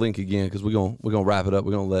that link again because we're gonna wrap it up.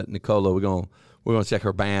 We're gonna let Nicola. We're gonna check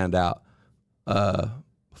her band out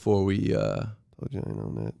before we Told you I ain't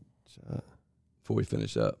on that shot. before we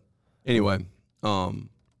finish up. Anyway,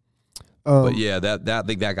 but yeah, that I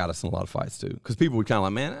think that got us in a lot of fights too because people were kind of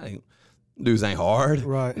like, man, dudes ain't hard.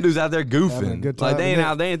 Right. Dudes out there goofing. Having a good Like time they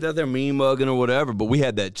with ain't out there mean mugging or whatever, but we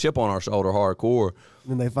had that chip on our shoulder hardcore.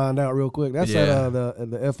 And they find out real quick. That's Yeah. at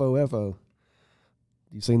the FOFO.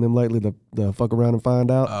 You seen them lately? The fuck around and find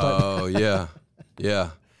out. Oh yeah. Yeah.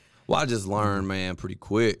 Well, I just learned, man, pretty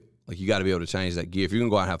quick. Like you got to be able to change that gear. If you're gonna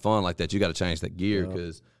go out and have fun like that, you got to change that gear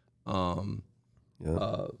because,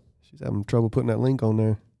 She's having trouble putting that link on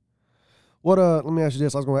there. What? Let me ask you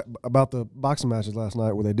this. I was going about the boxing matches last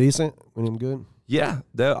night. Were they decent? Were them good? yeah,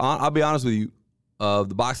 I'll be honest with you. The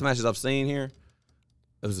boxing matches I've seen here,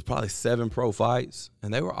 it was probably 7 pro fights,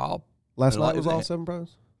 and they were all Last and night like- was all 7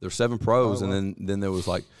 pros. there were 7 pros, Oh, wow. and then there was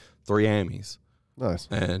like 3 Amis, Nice.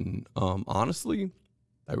 and honestly,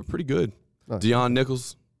 they were pretty good. Nice. Deon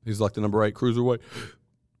Nichols, he's like the number 8 cruiserweight.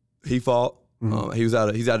 He fought. He's out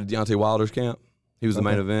of Deontay Wilder's camp. He was the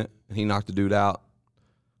main event, and he knocked the dude out.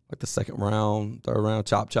 Like the second round, third round,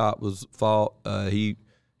 Chop was fought. He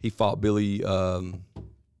fought Billy. What's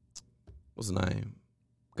his name?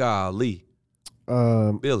 Golly,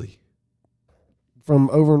 Billy From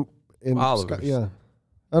over in Oliver's. yeah.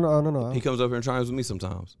 Oh, no. He comes over here and trains with me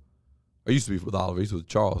sometimes. I used to be with Oliver. He's with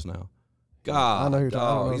Charles now. God, I know who you're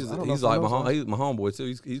dog, talking about. I don't know he's if I like know he's my homeboy too.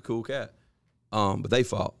 He's a cool cat. But they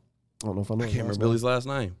fought. I don't know if I know. I can't remember Billy's last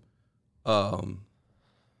name. I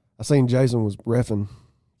seen Jason was reffing.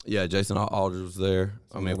 Yeah, Jason Aldridge was there.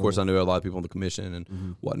 I mean, of course, I knew a lot of people on the commission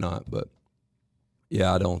and whatnot, but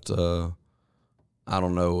yeah, I don't know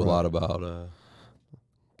a lot about.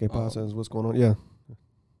 Que says what's going on? Yeah.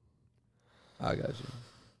 I got you.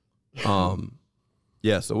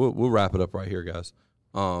 Yeah, so we'll wrap it up right here, guys.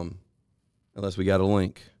 Unless we got a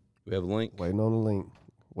link. We have a link. Waiting on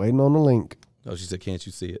the link. Oh, she said, "Can't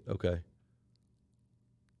you see it?" Okay.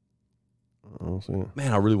 I don't see it.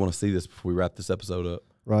 Man, I really want to see this before we wrap this episode up.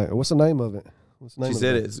 Right. What's the name of it? What's the name She of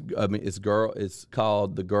said it? it's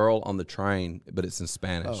called The Girl on the Train, but it's in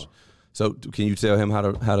Spanish. Oh. So can you tell him how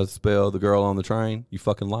to spell The Girl on the Train? You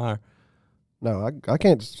fucking liar. No, I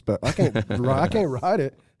can't spell. I can't. I can't write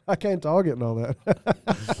it. I can't talk it and all that.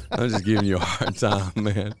 I'm just giving you a hard time,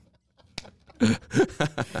 man.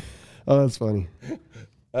 Oh, that's funny.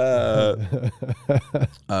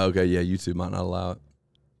 Okay, yeah, YouTube might not allow it.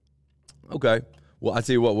 Okay. Well, I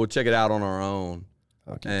tell you what, we'll check it out on our own.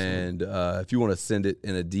 Okay, And if you want to send it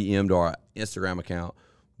in a DM to our Instagram account,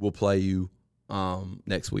 we'll play you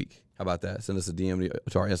next week. How about that? Send us a DM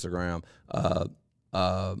to our Instagram,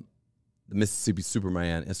 the Mississippi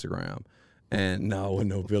Superman Instagram. And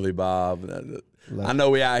no Billy Bob. I know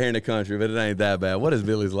we out here in the country, but it ain't that bad. What is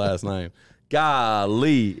Billy's last name?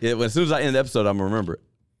 Golly. As soon as I end the episode, I'm going to remember it.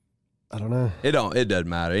 I don't know. It doesn't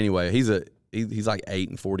matter. Anyway, he's like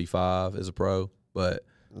 8-45 as a pro. But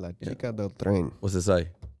La chica del tren. what's it say?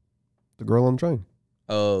 The girl on the train.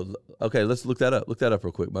 Oh, okay. Let's look that up. Look that up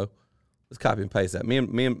real quick, Mo. Let's copy and paste that. Me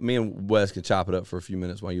and Wes can chop it up for a few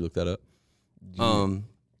minutes while you look that up.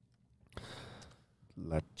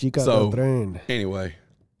 La chica del tren. Anyway,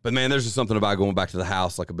 but man, there's just something about going back to the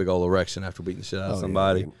house like a big old erection after beating the shit out of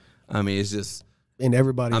somebody. Yeah. I mean, it's just. And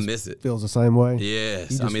everybody I miss it. feels the same way.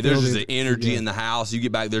 Yes. I mean, there's just an energy in the house. You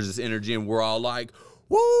get back, there's this energy, and we're all like,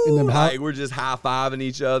 woo! And then like, we're just high-fiving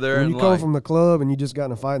each other. When and you come like, from the club and you just got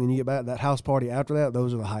in a fight and then you get back, that house party after that,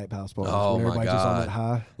 those are the hype house parties. oh, when my everybody's just on God. that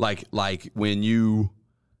high. Like when you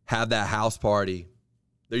have that house party,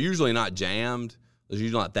 they're usually not jammed. There's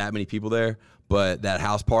usually not that many people there. But that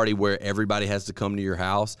house party where everybody has to come to your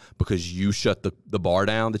house because you shut the bar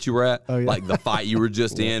down that you were at, like the fight you were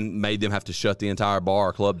just in made them have to shut the entire bar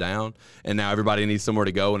or club down, and now everybody needs somewhere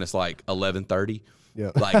to go, and it's like 11:30.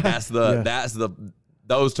 Yeah, like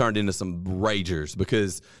those turned into some ragers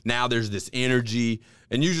because now there's this energy,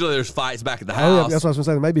 and usually there's fights back at the house. Yeah, that's what I was going to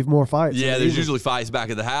say. There may be more fights. Yeah, there's usually fights back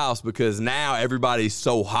at the house because now everybody's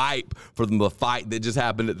so hype for the fight that just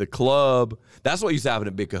happened at the club. That's what used to happen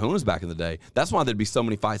at Big Kahuna's back in the day. That's why there'd be so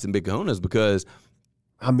many fights in Big Kahuna's because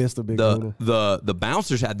I missed the Big Kahuna. the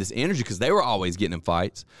bouncers had this energy because they were always getting in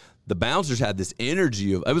fights. The bouncers had this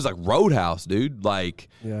energy of, it was like Roadhouse, dude, like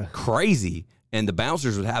crazy. And the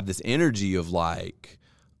bouncers would have this energy of like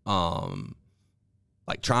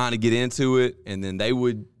trying to get into it, and then they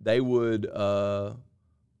would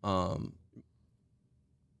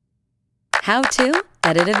how to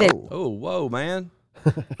edit a video. Oh, whoa, man.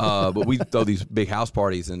 But we throw these big house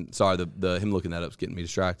parties, and sorry, the him looking that up is getting me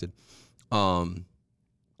distracted. But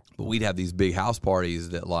we'd have these big house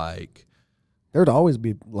parties that like there'd always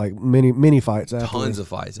be like many fights after. Tons of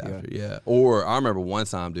fights after, yeah. Or I remember one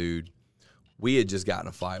time, dude, we had just gotten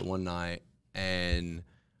a fight one night, and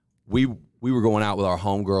we were going out with our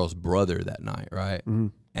homegirl's brother that night, right? Mm-hmm.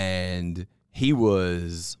 And he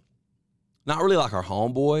was not really like our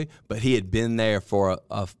homeboy, but he had been there for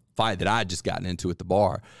a fight that I had just gotten into at the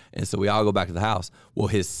bar. And so we all go back to the house. Well,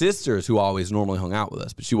 his sisters, who always normally hung out with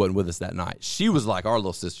us, but she wasn't with us that night. She was like our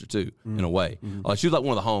little sister too, in a way. Mm-hmm. Like she was like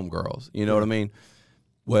one of the homegirls. You know what I mean?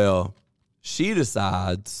 Well, she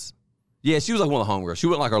decides, she was like one of the homegirls. She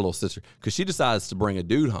wasn't like our little sister because she decides to bring a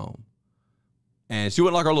dude home. And she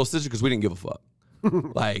wasn't like our little sister because we didn't give a fuck.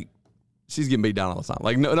 Like, she's getting beat down all the time.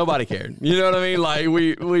 Like, nobody cared. You know what I mean? Like,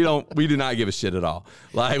 we did not give a shit at all.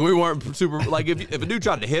 Like, we weren't super, like, if a dude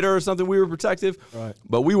tried to hit her or something, we were protective. Right.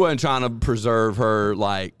 But we wasn't trying to preserve her,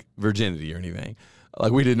 like, virginity or anything.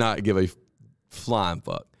 Like, we did not give a flying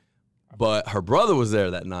fuck. But her brother was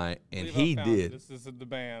there that night, and he did. This is the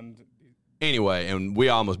band. Anyway, and we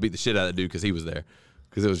almost beat the shit out of that dude because he was there.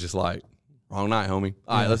 Because it was just like, wrong night, homie.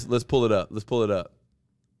 All right, let's pull it up. Let's pull it up.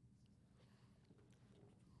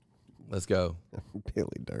 Let's go. Billy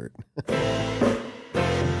Dirt. Hey,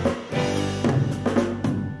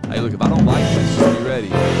 look, if I don't like this, just be ready.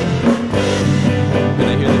 Can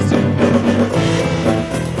they hear this too?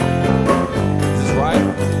 Is this right?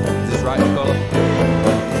 Is this right, Nicola?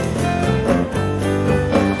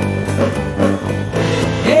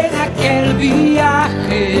 En aquel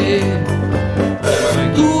viaje,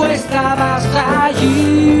 tú estabas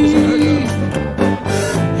allí.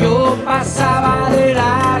 Yo pasaba de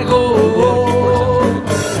largo,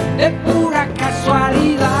 de pura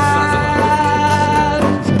casualidad.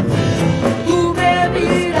 Tú me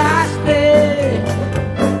miraste,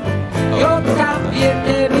 yo también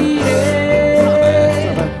te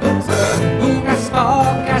miré. Unas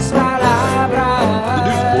pocas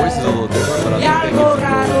palabras y algo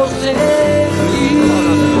raro sentí.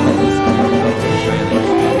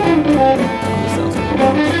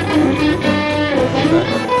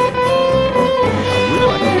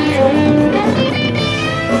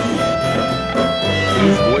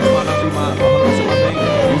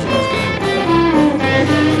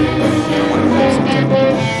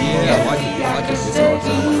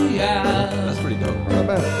 That's pretty dope. Not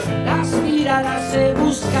bad. Las miradas se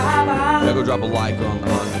buscaban. I'll go drop a like on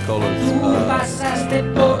Nicola's Tú pasaste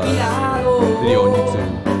por mi lado. video on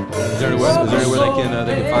YouTube. Is there anywhere they can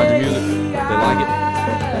find your music? If they like it.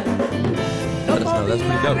 Let us know. That's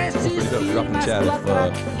pretty dope. That's pretty dope. Drop in the chat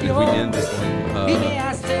if we end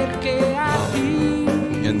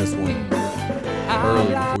this one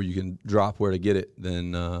early before you can drop where to get it,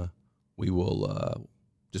 then we will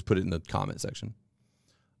just put it in the comment section.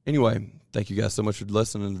 Anyway, thank you guys so much for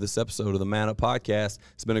listening to this episode of the Man Up Podcast.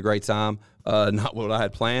 It's been a great time. Not what I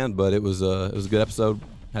had planned, but it was a good episode.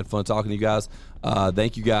 Had fun talking to you guys.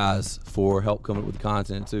 Thank you guys for help coming up with the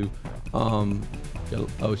content too.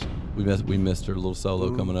 We missed her little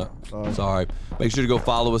solo coming up. Sorry. Make sure to go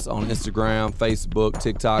follow us on Instagram, Facebook,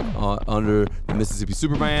 TikTok under the Mississippi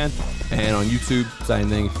Superman, and on YouTube, same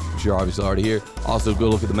thing. If you're obviously already here. Also, go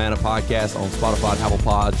look at the Man Up Podcast on Spotify, Apple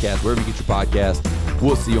Podcasts, wherever you get your podcast.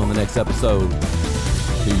 We'll see you on the next episode.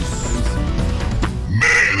 Peace.